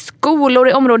 det är skolor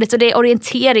i området och det är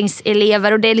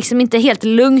orienteringselever och det är liksom inte helt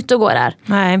lugnt att gå där.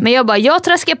 Nej. Men jag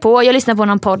traskar på, jag lyssnar på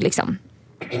någon podd liksom.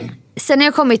 Sen när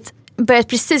jag börjat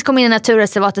precis komma in i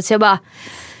naturreservatet, så jag bara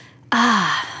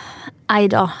aj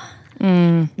då.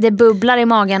 Det bubblar i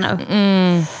magen nu.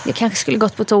 Jag kanske skulle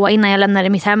gått på toa innan jag lämnade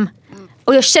mitt hem.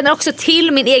 Och jag känner också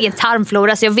till min egen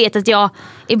tarmflora. Så jag vet att jag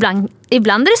ibland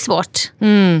är det svårt.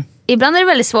 Ibland är det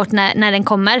väldigt svårt när den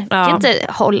kommer. Ja. Kan inte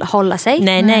hålla sig.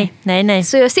 Nej.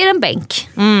 Så jag ser en bänk.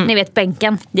 Ni vet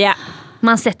bänken. Yeah.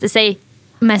 Man sätter sig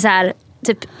med så här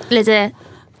typ lite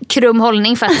krum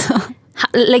hållning för att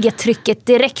lägga trycket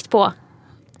direkt på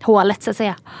hålet så att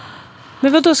säga.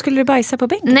 Men vad då skulle du bajsa på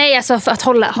bänken? Nej, alltså för att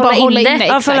hålla in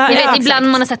det. Ibland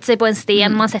man har satt sig på en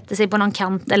sten, man sätter sig på någon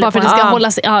kant eller bara för att det ska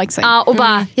hålla sig. Ja, exakt. Ja, och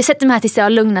bara jag sätter mig här tills jag har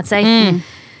lugnat sig.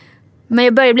 Men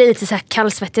jag börjar bli lite så här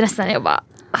kallsvettig nästan. Jag bara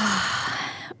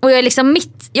och jag är liksom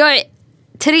jag är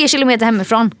 3 kilometer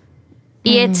hemifrån.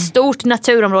 I ett stort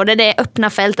naturområde. Det är öppna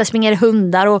fält, där springer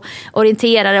hundar och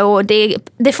orienterare och det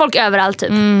är folk överallt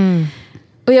typ.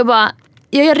 Och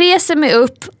jag reser mig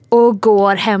upp och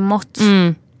går hemåt.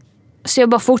 Så jag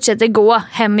bara fortsätter gå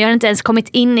hem. Jag har inte ens kommit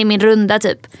in i min runda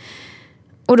typ.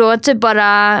 Och då typ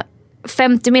bara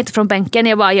 50 meter från bänken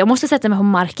jag måste sätta mig på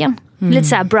marken. Lite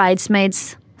så här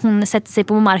bridesmaids. Hon sätter sig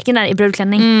på marken där i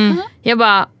brudklänning. Jag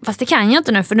bara, fast det kan jag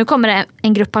inte nu. För nu kommer det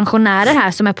en grupp pensionärer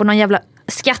här som är på någon jävla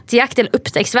skattjakt eller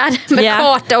upptäcktsfärd med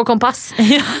karta och kompass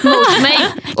mot mig.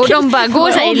 Och de bara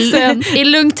går så här i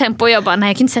lugnt tempo. Och jag bara, nej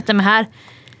jag kan inte sätta mig här.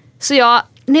 Så jag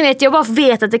bara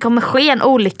vet att det kommer ske en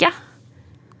olycka.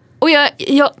 Och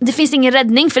det finns ingen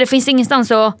räddning. För det finns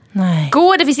ingenstans att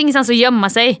gå. Det finns ingenstans att gömma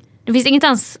sig. Det finns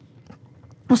ingenstans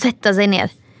att sätta sig ner.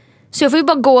 Så jag får ju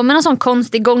bara gå med någon sån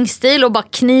konstig gångstil och bara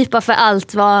knipa för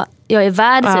allt vad jag är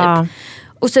värd typ.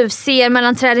 Och så ser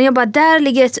mellan träden, jag bara, där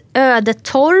ligger ett öde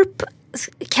torp.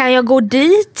 Kan jag gå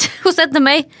dit och sätta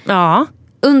mig? Ja.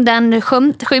 Undan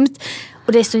skymt.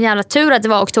 Och det är så jävla tur att det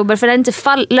var oktober.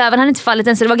 För löven hade inte fallit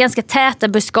än. Så det var ganska täta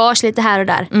buskage lite här och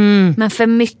där. Men för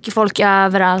mycket folk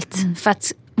överallt. För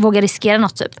att våga riskera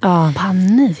något typ.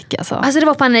 Panik alltså. Alltså det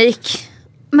var panik.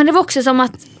 Men det var också som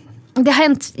att det har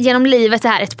hänt genom livet det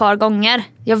här ett par gånger.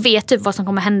 Jag vet typ vad som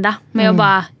kommer hända. Men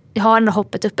jag har ändå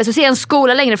hoppet uppe. Så ser jag en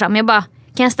skola längre fram. Jag bara,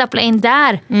 kan jag stappla in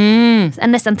där?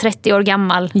 En nästan 30 år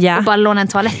gammal. Och bara låna en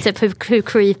toalett typ. Hur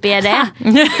creepy är det?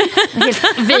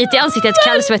 Helt vit i ansiktet,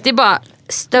 kallsvettig. Bara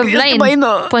stövla in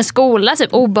på en skola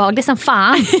typ. Obehagligt som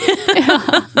fan.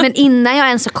 Men innan jag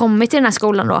ens har kommit till den här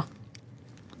skolan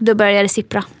då börjar det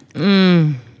sippra.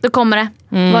 Då kommer det.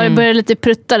 Var det börjar lite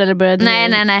pruttar eller började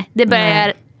Nej. Det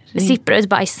börjar sippra ut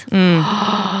bajs.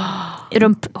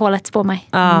 Rumphålet på mig.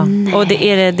 Och det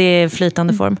är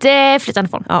flytande form. Det är flytande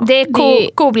form. Det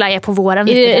är koblaja på våren.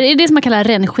 Är det som man kallar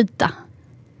rännskita?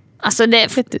 Alltså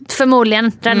det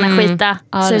förmodligen rännskita.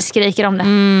 Så det skriker om det.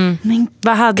 Men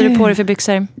vad hade du på dig för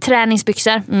byxor?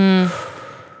 Träningsbyxor.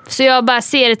 Så jag bara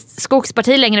ser ett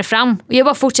skogsparti längre fram. Och jag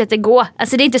bara fortsätter gå.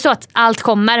 Alltså det är inte så att allt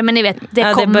kommer. Men ni vet,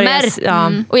 det kommer.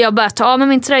 Och jag bara tar med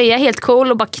min tröja helt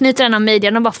cool. Och bara knyter den av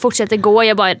midjan och bara fortsätter gå.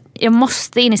 Jag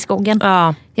måste in i skogen.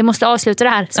 Jag måste avsluta det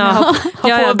här som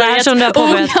jag har påbörjat. Som du har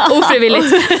påbörjat. Ofrivilligt.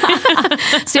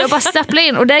 Så jag bara stapplar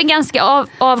in. Och det är en ganska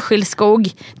avskild skog.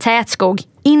 Tät skog.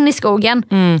 In i skogen.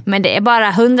 Men det är bara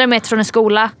 100 meter från en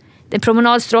skola. Det är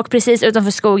promenadstråk precis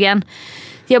utanför skogen.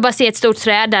 Jag bara ser ett stort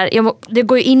träd där. Det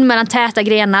går ju in mellan täta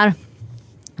grenar.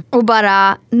 Och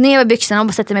bara ner med byxorna och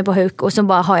bara sätter mig på huk. Och så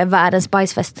bara har jag världens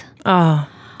bajsfest.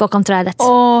 Bakom trädet.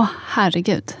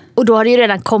 Herregud. Och då har det ju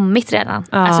redan kommit redan.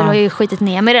 Alltså då har jag ju skitit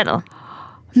ner mig redan.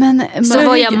 Så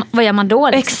vad gör man då?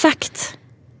 Liksom? Exakt.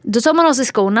 Då tar man av sig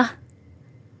skorna.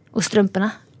 Och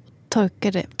strumporna.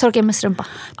 Torkar med strumpa.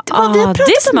 Vi har pratat det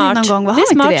är smart. om det någon gång. Vad det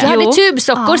är smart. Jag hade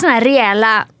tubsockor, såna här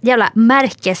rejäla jävla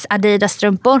märkes Adidas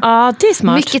strumpor. Ja, det är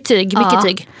smart. Mycket tyg.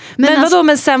 Men vadå,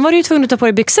 men sen var du ju tvungen att ta på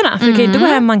dig byxorna. För du kan ju inte gå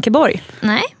hem Mankeborg.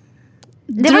 Nej.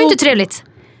 Det var ju inte trevligt.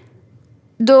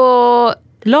 Då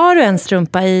la du en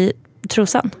strumpa i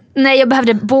trosan? Nej, jag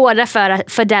behövde båda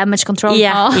för damage control.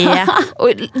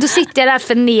 Och då sitter jag där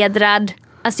förnedrad.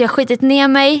 Alltså jag har skitit ner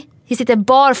mig. Jag sitter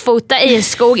barfota i en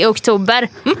skog i oktober.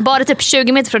 Bara typ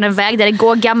 20 meter från en väg där det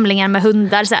går gamlingar med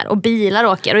hundar så här, och bilar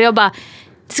åker. Och jag bara,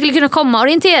 det skulle kunna komma och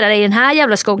orientera dig i den här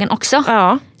jävla skogen också.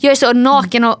 Jag är så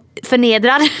naken och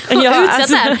förnedrad och utsatt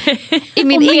där. I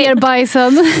min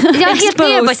nerbajsen. Jag är helt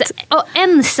nerbajsen. Och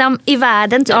ensam i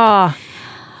världen typ.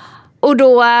 Och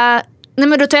då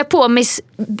tar jag på mig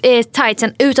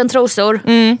tightsen utan trosor.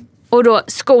 Och då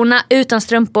skorna utan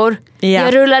strumpor.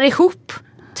 Jag rullar ihop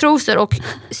trosor och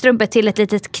strumpor till ett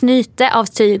litet knyte av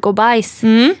tyg och bajs.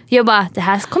 Jag bara, det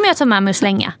här kommer jag ta med mig och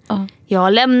slänga.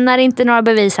 Jag lämnar inte några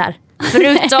bevis här.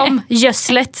 Förutom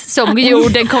gödslet som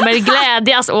jorden kommer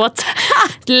glädjas åt.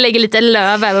 Lägger lite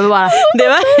löv över bara.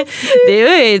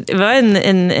 Det var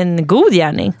en god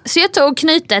gärning. Så jag tog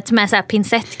knytet med så här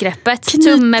pincettgreppet.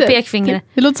 Tumme, pekfinger.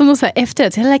 Det låter som något så här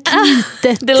efterrätt. Det lilla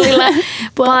knytet. Det lilla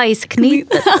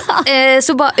bajsknytet.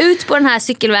 Så bara ut på den här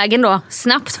cykelvägen då.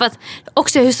 Snabbt. För att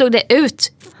också hur såg det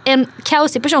ut? En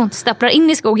kaosig person stapplar in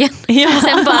i skogen.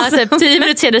 Sen bara typ 10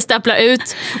 minuter senare stapplar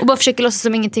ut. Och bara försöker låtsas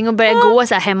som ingenting. Och börjar gå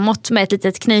så här hemåt med ett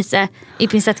litet knyte i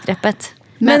pincettgreppet.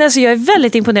 Men alltså jag är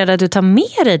väldigt imponerad att du tar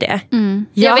med dig det.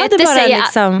 Jag vet,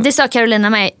 det sa Carolina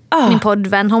mig, min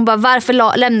poddvän. Hon bara,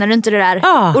 varför lämnar du inte det där?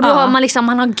 Och då har man liksom,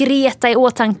 man har Greta i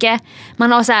åtanke.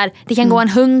 Man har så här, det kan gå en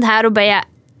hund här och börja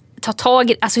ta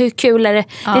tag i, alltså hur kul är det?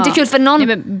 Det är inte kul för någon. Nej,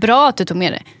 men bra att du tog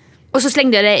med det. Och så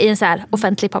slängde jag det i en så här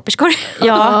offentlig papperskorg.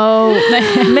 Ja,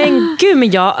 men gud, men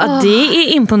det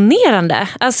är imponerande.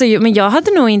 Alltså, men jag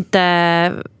hade nog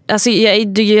inte, alltså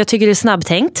jag tycker det är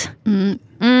snabbtänkt.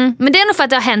 Men det är nog för att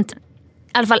det har hänt i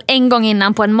alla fall en gång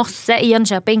innan på en mosse i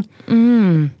Jönköping.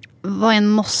 Vad är en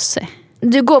mosse?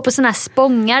 Du går på såna här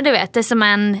spångar, du vet. Det är som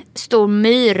en stor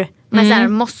myr med så här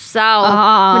mossa.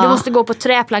 Men du måste gå på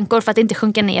träplankor för att inte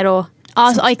sjunka ner. Och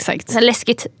exakt. Så här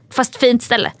läskigt, fast fint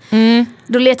ställe.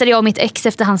 Då letade jag och mitt ex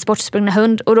efter hans bortsprungna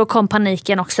hund. Och då kom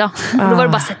paniken också. Och då var det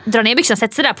bara att dra ner byxan,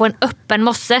 sätta sig där på en öppen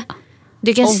mosse.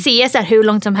 Du kan se så här hur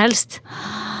långt som helst.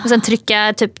 Och sen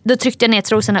då tryckte jag ner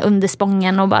trosorna under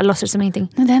spången och bara låtsades som ingenting.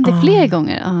 Men det hände fler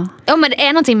gånger. Ja, men det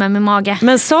är någonting med min mage.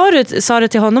 Men sa du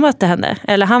till honom att det hände?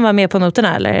 Eller han var med på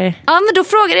noterna? Eller? Ja, men då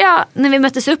frågade jag när vi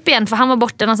möttes upp igen. För han var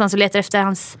borta någonstans och letade efter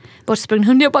hans bortsprungna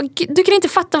hund. Jag bara, du kan inte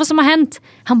fatta vad som har hänt.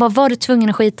 Han bara, var du tvungen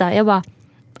att skita? Jag bara,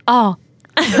 ja.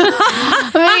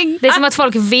 Det är som att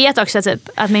folk vet också typ,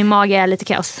 att min mage är lite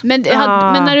kaos. Men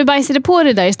när du bajsade på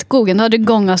det där i skogen, då hade du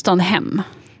gångavstånd hem.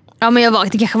 Ja, men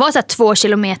det kanske var så här 2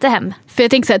 kilometer hem. För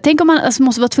jag tänker så här, tänk om man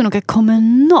måste vara tvungen att åka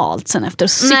kommunalt sen efter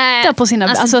och sitta på sina...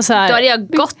 Alltså, så här, då hade jag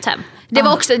gått hem. Det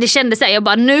var också, det kändes så här, jag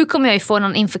bara, nu kommer jag ju få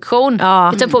någon infektion.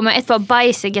 Jag tar på mig ett par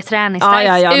bajsiga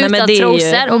träningstights utan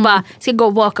trosor och bara ska gå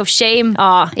walk of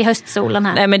shame i höstsolen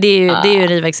här. Nej, men det är ju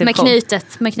riväxception. Med knytet.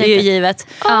 Det är ju givet.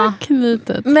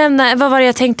 Knytet. Men vad var det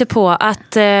jag tänkte på?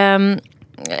 Att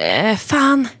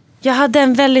fan, jag hade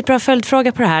en väldigt bra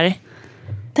följdfråga på det här.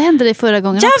 Det hände dig förra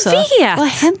gången också. Jag vet! Vad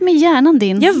har hänt med hjärnan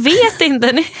din? Jag vet inte,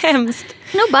 den är hemskt.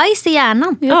 Bajs i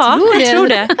hjärnan. Jag tror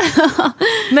det.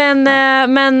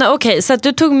 Men okej, så att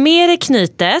du tog med dig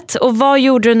knytet. Och vad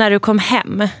gjorde du när du kom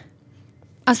hem?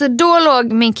 Alltså då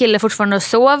låg min kille fortfarande och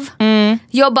sov.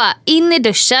 Jag bara in i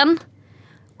duschen.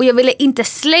 Och jag ville inte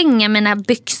slänga mina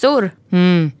byxor.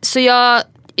 Så jag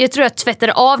tror jag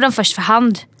tvättade av dem först för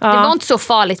hand. Det var inte så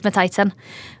farligt med tightsen.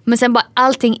 Men sen bara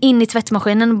allting in i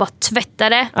tvättmaskinen och bara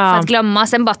tvättade för att glömma.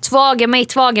 Sen bara tvaga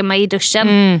mig i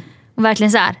duschen. Och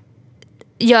verkligen så här,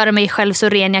 göra mig själv så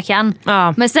ren jag kan.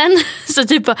 Men sen så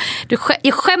typ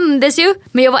jag skämdes ju,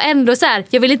 men jag var ändå så här,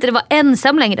 jag ville inte vara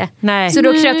ensam längre. Så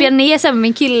då kröp jag ner sen med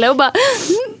min kille och bara,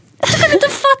 jag kan inte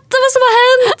fatta vad som har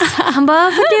hänt. Han bara,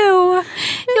 vadå?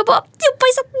 Jag bara, jag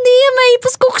bajsat ner mig på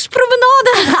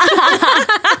skogspromenaden.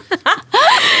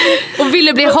 Och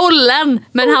ville bli hållen.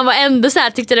 Men han var ändå så här,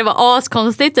 tyckte det var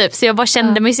askonstigt typ. Så jag bara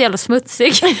kände mig så jävla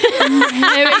smutsig.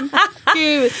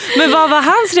 Men vad var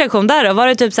hans reaktion där då? Var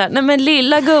det typ så här, nej men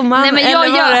lilla gumman? Nej,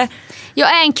 men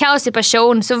jag är en kaosig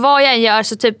person. Så vad jag än gör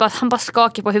så typ att han bara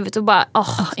skakar på huvudet och bara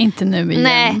inte nu igen.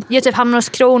 Nej, jag typ hamnar hos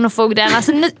kronofogden.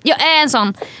 Alltså, jag är en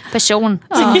sån person.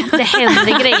 Det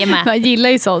händer grejer med. Jag gillar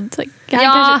ju sånt.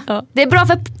 Det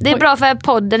är bra för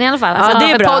podden i alla fall. Alltså, det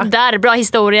är bra. Poddar, bra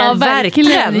historier. Ja,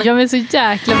 verkligen. Jag är så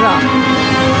jäkla bra.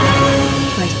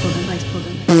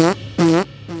 Jag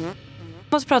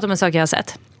måste prata om en sak jag har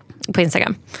sett på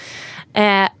Instagram.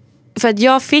 För att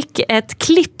jag fick ett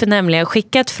klipp nämligen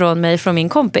skickat från min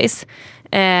kompis.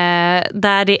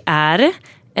 Där det är...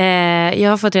 jag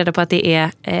har fått reda på att det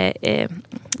är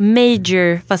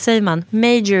major, vad säger man?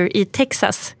 Major i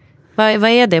Texas. Vad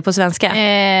är det på svenska?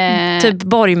 Typ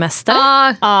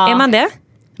borgmästare. Är man det?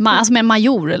 Alltså med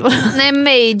major eller vad? Nej,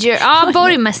 major. Ja,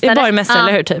 borgmästare. Borgmästare,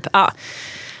 eller hur typ? Ja.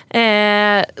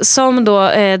 Som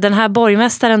då den här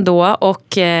borgmästaren då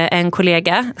och en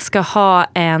kollega ska ha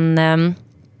en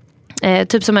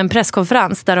typ som en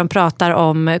presskonferens där de pratar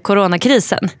om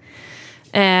coronakrisen.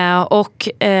 Och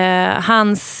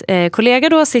hans kollega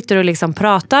då sitter och liksom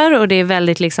pratar och det är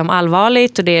väldigt liksom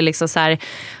allvarligt och det är liksom så här,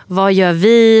 vad gör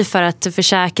vi för att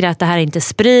försäkra att det här inte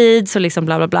sprids och liksom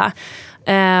bla bla bla.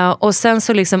 Och sen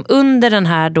så liksom under den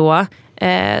här då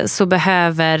så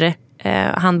behöver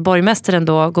han borgmästaren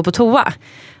då gå på toa.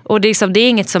 Och det är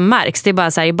inget som märks, det är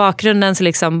bara så här, i bakgrunden så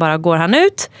liksom bara går han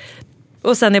ut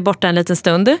och sen är borta en liten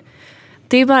stund.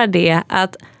 Det är bara det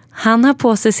att han har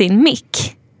på sig sin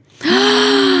mick.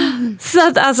 Så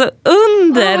att alltså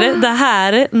under det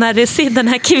här, när den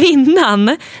här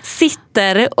kvinnan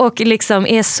sitter och liksom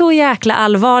är så jäkla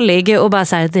allvarlig och bara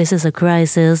så här, this is a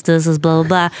crisis, this is blah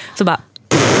blah, så bara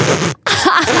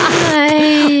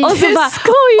Nej. och så bara,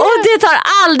 och det tar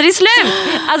aldrig slut.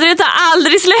 Alltså det tar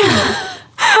aldrig slut.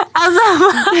 Alltså,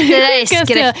 det där är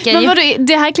skräcken. Men vadå,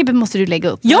 det här klippet måste du lägga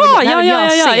upp.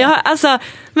 Ja, alltså,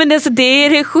 men det är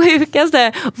det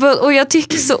sjukaste. Och jag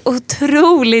tycker så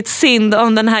otroligt synd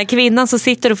om den här kvinnan som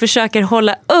sitter och försöker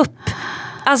hålla upp.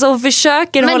 Alltså och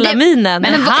försöker hålla minen.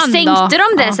 Men sänkte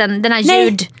de det sen, den här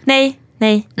ljud? Nej.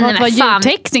 Vad var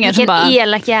ljudteckningar som bara... Vilken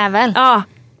elak jävel. Ja.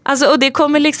 Alltså, och det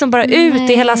kommer liksom bara ut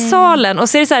i hela salen. Och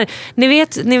så är det så här,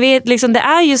 ni vet liksom, det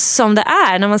är ju som det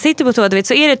är. När man sitter på toa,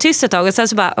 så är det tyst ett tag. Och sen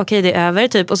så bara, okej, det är över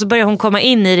typ. Och så börjar hon komma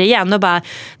in i det igen. Och bara,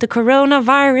 the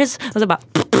coronavirus. Och så bara...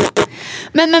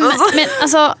 Men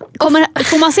alltså,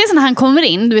 får man se så när han kommer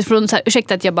in, du vet, från så här,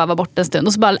 ursäkta att jag bara var borta en stund,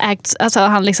 och så bara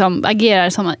han liksom agerar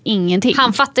som ingenting.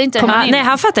 Han fattar inte. Nej,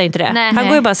 han fattar inte det. Nej. Han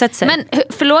går ju bara och sätter sig. Men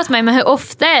förlåt mig, men hur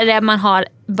ofta är det man har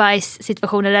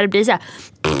bajssituationer där det blir så här?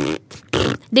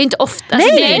 Det är inte ofta.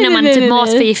 Alltså, det är när man är typ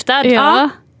matförgiftad. Ja.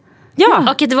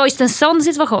 Och det var just en sån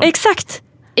situation. Exakt.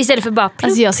 Istället för bara plumps.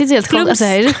 Alltså jag sitter helt konstigt. Alltså,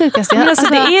 det är det sjukaste. Men alltså,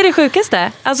 det är det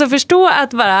sjukaste. Alltså förstå att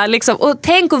bara liksom, och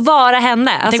tänk att vara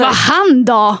henne. Alltså, tänk vad han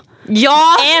då.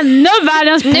 Ja. Ännu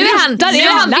världens nu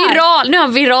är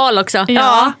han viral också.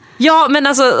 Ja, men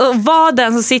alltså vad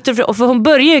den som sitter och för hon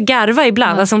börjar ju garva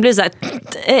ibland, alltså hon blir så här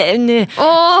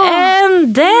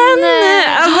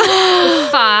alltså.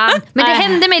 Fan. Men det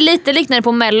hände mig lite liknande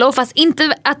på Mello, fast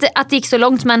inte att det gick så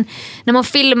långt, men när man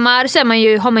filmar så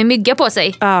har man ju mygga på sig.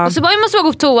 Och så bara måste man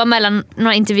gå på toa mellan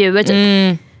några intervjuer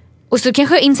typ. Och så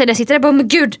kanske jag inser att jag sitter där och bara, men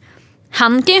gud,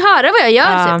 han kan ju höra vad jag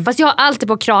gör typ. Fast jag har alltid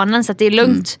på kranen så att det är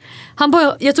lugnt. Han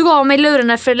bara, jag tog av mig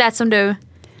lurarna för det lät som du.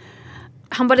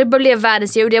 Han bara, det blev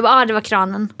världens ljud. Jag bara, det var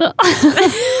kranen.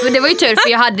 Men det var ju tur, för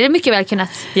jag hade mycket väl kunnat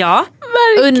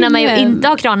unna mig att inte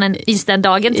ha kranen just den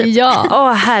dagen typ.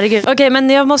 Ja, herregud. Okej, men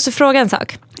jag måste fråga en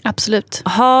sak. Absolut.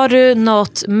 Har du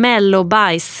något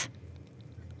mellobajs?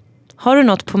 Har du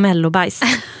något på mellobajs?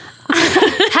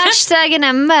 Hashtaggen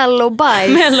är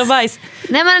mellobajs. Mellobajs.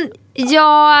 Nej, men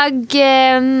jag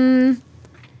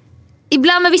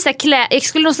ibland med vissa kläder, jag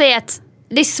skulle nog säga att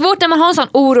det är svårt när man har en sån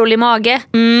orolig mage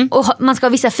och man ska ha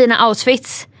vissa fina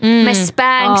outfits med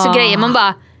spanks och grejer. Man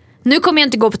bara, nu kommer jag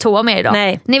inte gå på toa mer idag.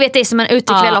 Nej. Ni vet, det är som en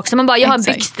utekväll också. Man bara, jag har en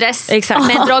byxdress med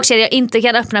en dragkedja jag inte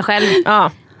kan öppna själv.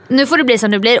 Nu får det bli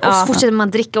som det blir. Och så fortsätter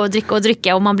man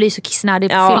dricka och man blir så kissnödig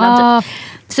på fyllan typ.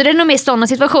 Så det är nog mer sådana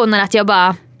situationer att jag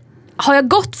bara, har jag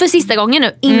gått för sista gången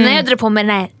nu innan jag drar på mig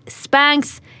den här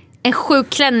spanks, en sjuk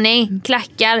klänning,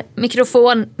 klackar,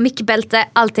 mikrofon, mickbälte,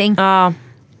 allting.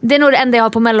 Det är nog det enda jag har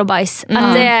på mellobajs.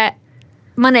 Att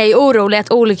man är ju orolig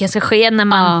att olyckan ska ske när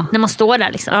man står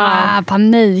där liksom.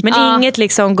 Panik. Men inget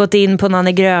liksom gått in på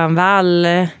Nanne Grönvall.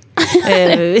 I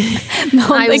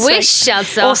wish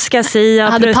alltså. Oscar Sia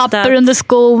hade papper under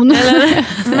skon.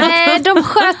 Nej, de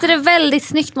sköter det väldigt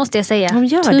snyggt, måste jag säga. De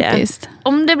gör typiskt. Det.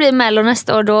 Om det blir Mello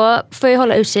nästa år, då får jag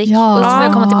hålla utkik. Och så får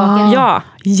jag komma tillbaka. Ja.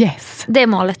 Yes. Det är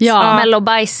målet.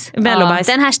 Mellobajs.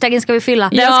 Den hashtaggen ska vi fylla.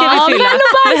 Den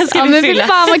ska vi fylla.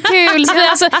 Fan vad kul.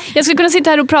 Alltså, jag skulle kunna sitta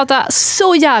här och prata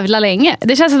så jävla länge.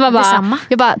 Det känns som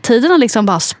att tiden har liksom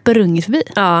bara sprungit förbi.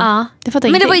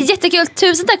 Men det var jättekul.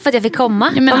 Tusen tack för att jag fick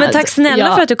komma. Men tack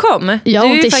snälla för att du kom. Jag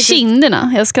har ont i kinderna.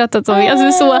 Jag har skrattat så.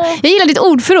 Alltså, jag gillar ditt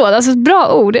ordförråd. Alltså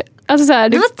bra ord. Alltså så här,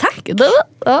 tack. Du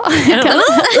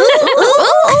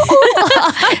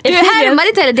härmar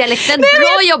inte hela dialekten.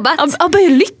 Bra jobbat. Jag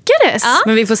lyckades.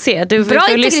 Men vi får se. Du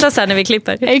får lyssna sen när vi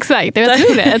klipper. Exakt, jag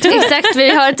tror det. Exakt,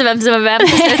 vi hör inte vem som är vem.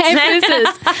 Nej, precis.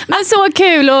 Men så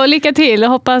kul och lycka till. Jag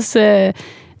hoppas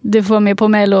du får vara med på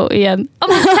Mello igen.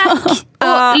 Tack.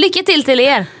 Och lycka till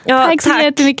er. Tack så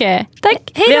jättemycket.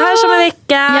 Tack. Vi hörs om en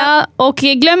vecka. Ja, och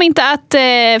glöm inte att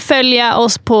följa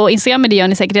oss på Instagram. Det gör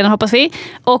ni säkert redan, hoppas vi.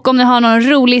 Och om ni har någon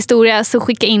rolig historia så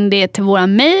skicka in det till våra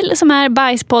mejl som är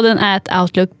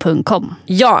bajspodden@outlook.com.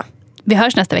 Ja. Vi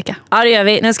hörs nästa vecka. Ja, det gör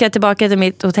vi. Nu ska jag tillbaka till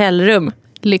mitt hotellrum.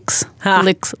 Lyx.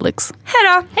 Lyx.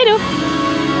 Hej då.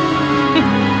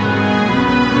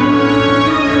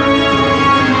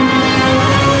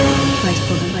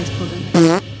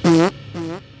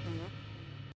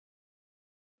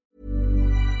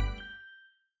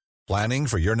 Planning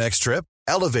for your next trip?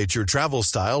 Elevate your travel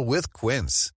style with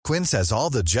Quince. Quince has all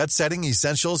the jet-setting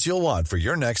essentials you'll want for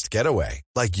your next getaway,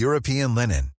 like European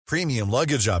linen, premium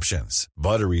luggage options,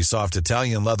 buttery soft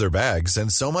Italian leather bags,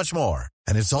 and so much more.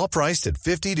 And it's all priced at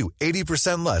 50 to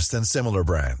 80% less than similar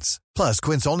brands. Plus,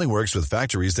 Quince only works with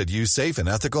factories that use safe and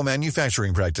ethical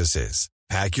manufacturing practices.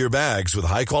 Pack your bags with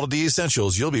high-quality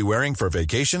essentials you'll be wearing for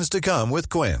vacations to come with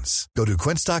Quince. Go to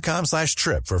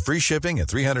quince.com/trip for free shipping and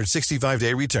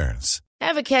 365-day returns.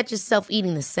 Ever catch yourself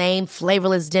eating the same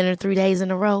flavorless dinner 3 days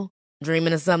in a row?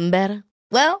 Dreaming of something better?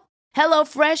 Well,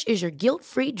 HelloFresh is your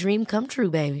guilt-free dream come true,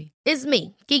 baby. It's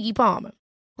me, Keke Palmer.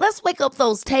 Let's wake up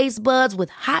those taste buds with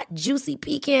hot, juicy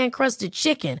pecan-crusted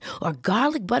chicken or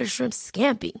garlic butter shrimp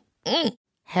scampi.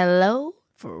 Hello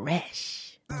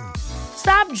Fresh.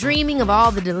 Stop dreaming of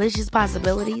all the delicious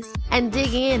possibilities and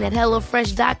dig in at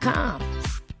HelloFresh.com.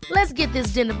 Let's get this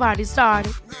dinner party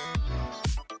started.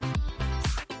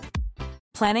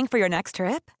 Planning for your next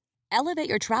trip? Elevate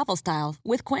your travel style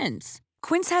with Quince.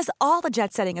 Quince has all the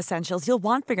jet-setting essentials you'll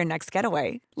want for your next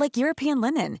getaway, like European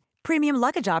linen, premium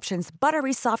luggage options,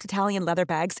 buttery soft Italian leather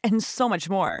bags, and so much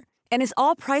more. And is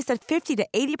all priced at 50 to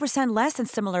 80% less than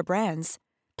similar brands.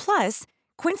 Plus,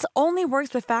 Quince only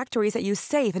works with factories that use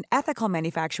safe and ethical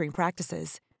manufacturing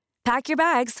practices. Pack your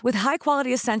bags with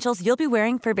high-quality essentials you'll be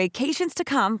wearing for vacations to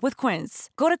come with Quince.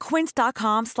 Go to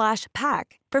quince.com/pack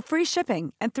for free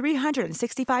shipping and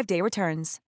 365-day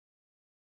returns.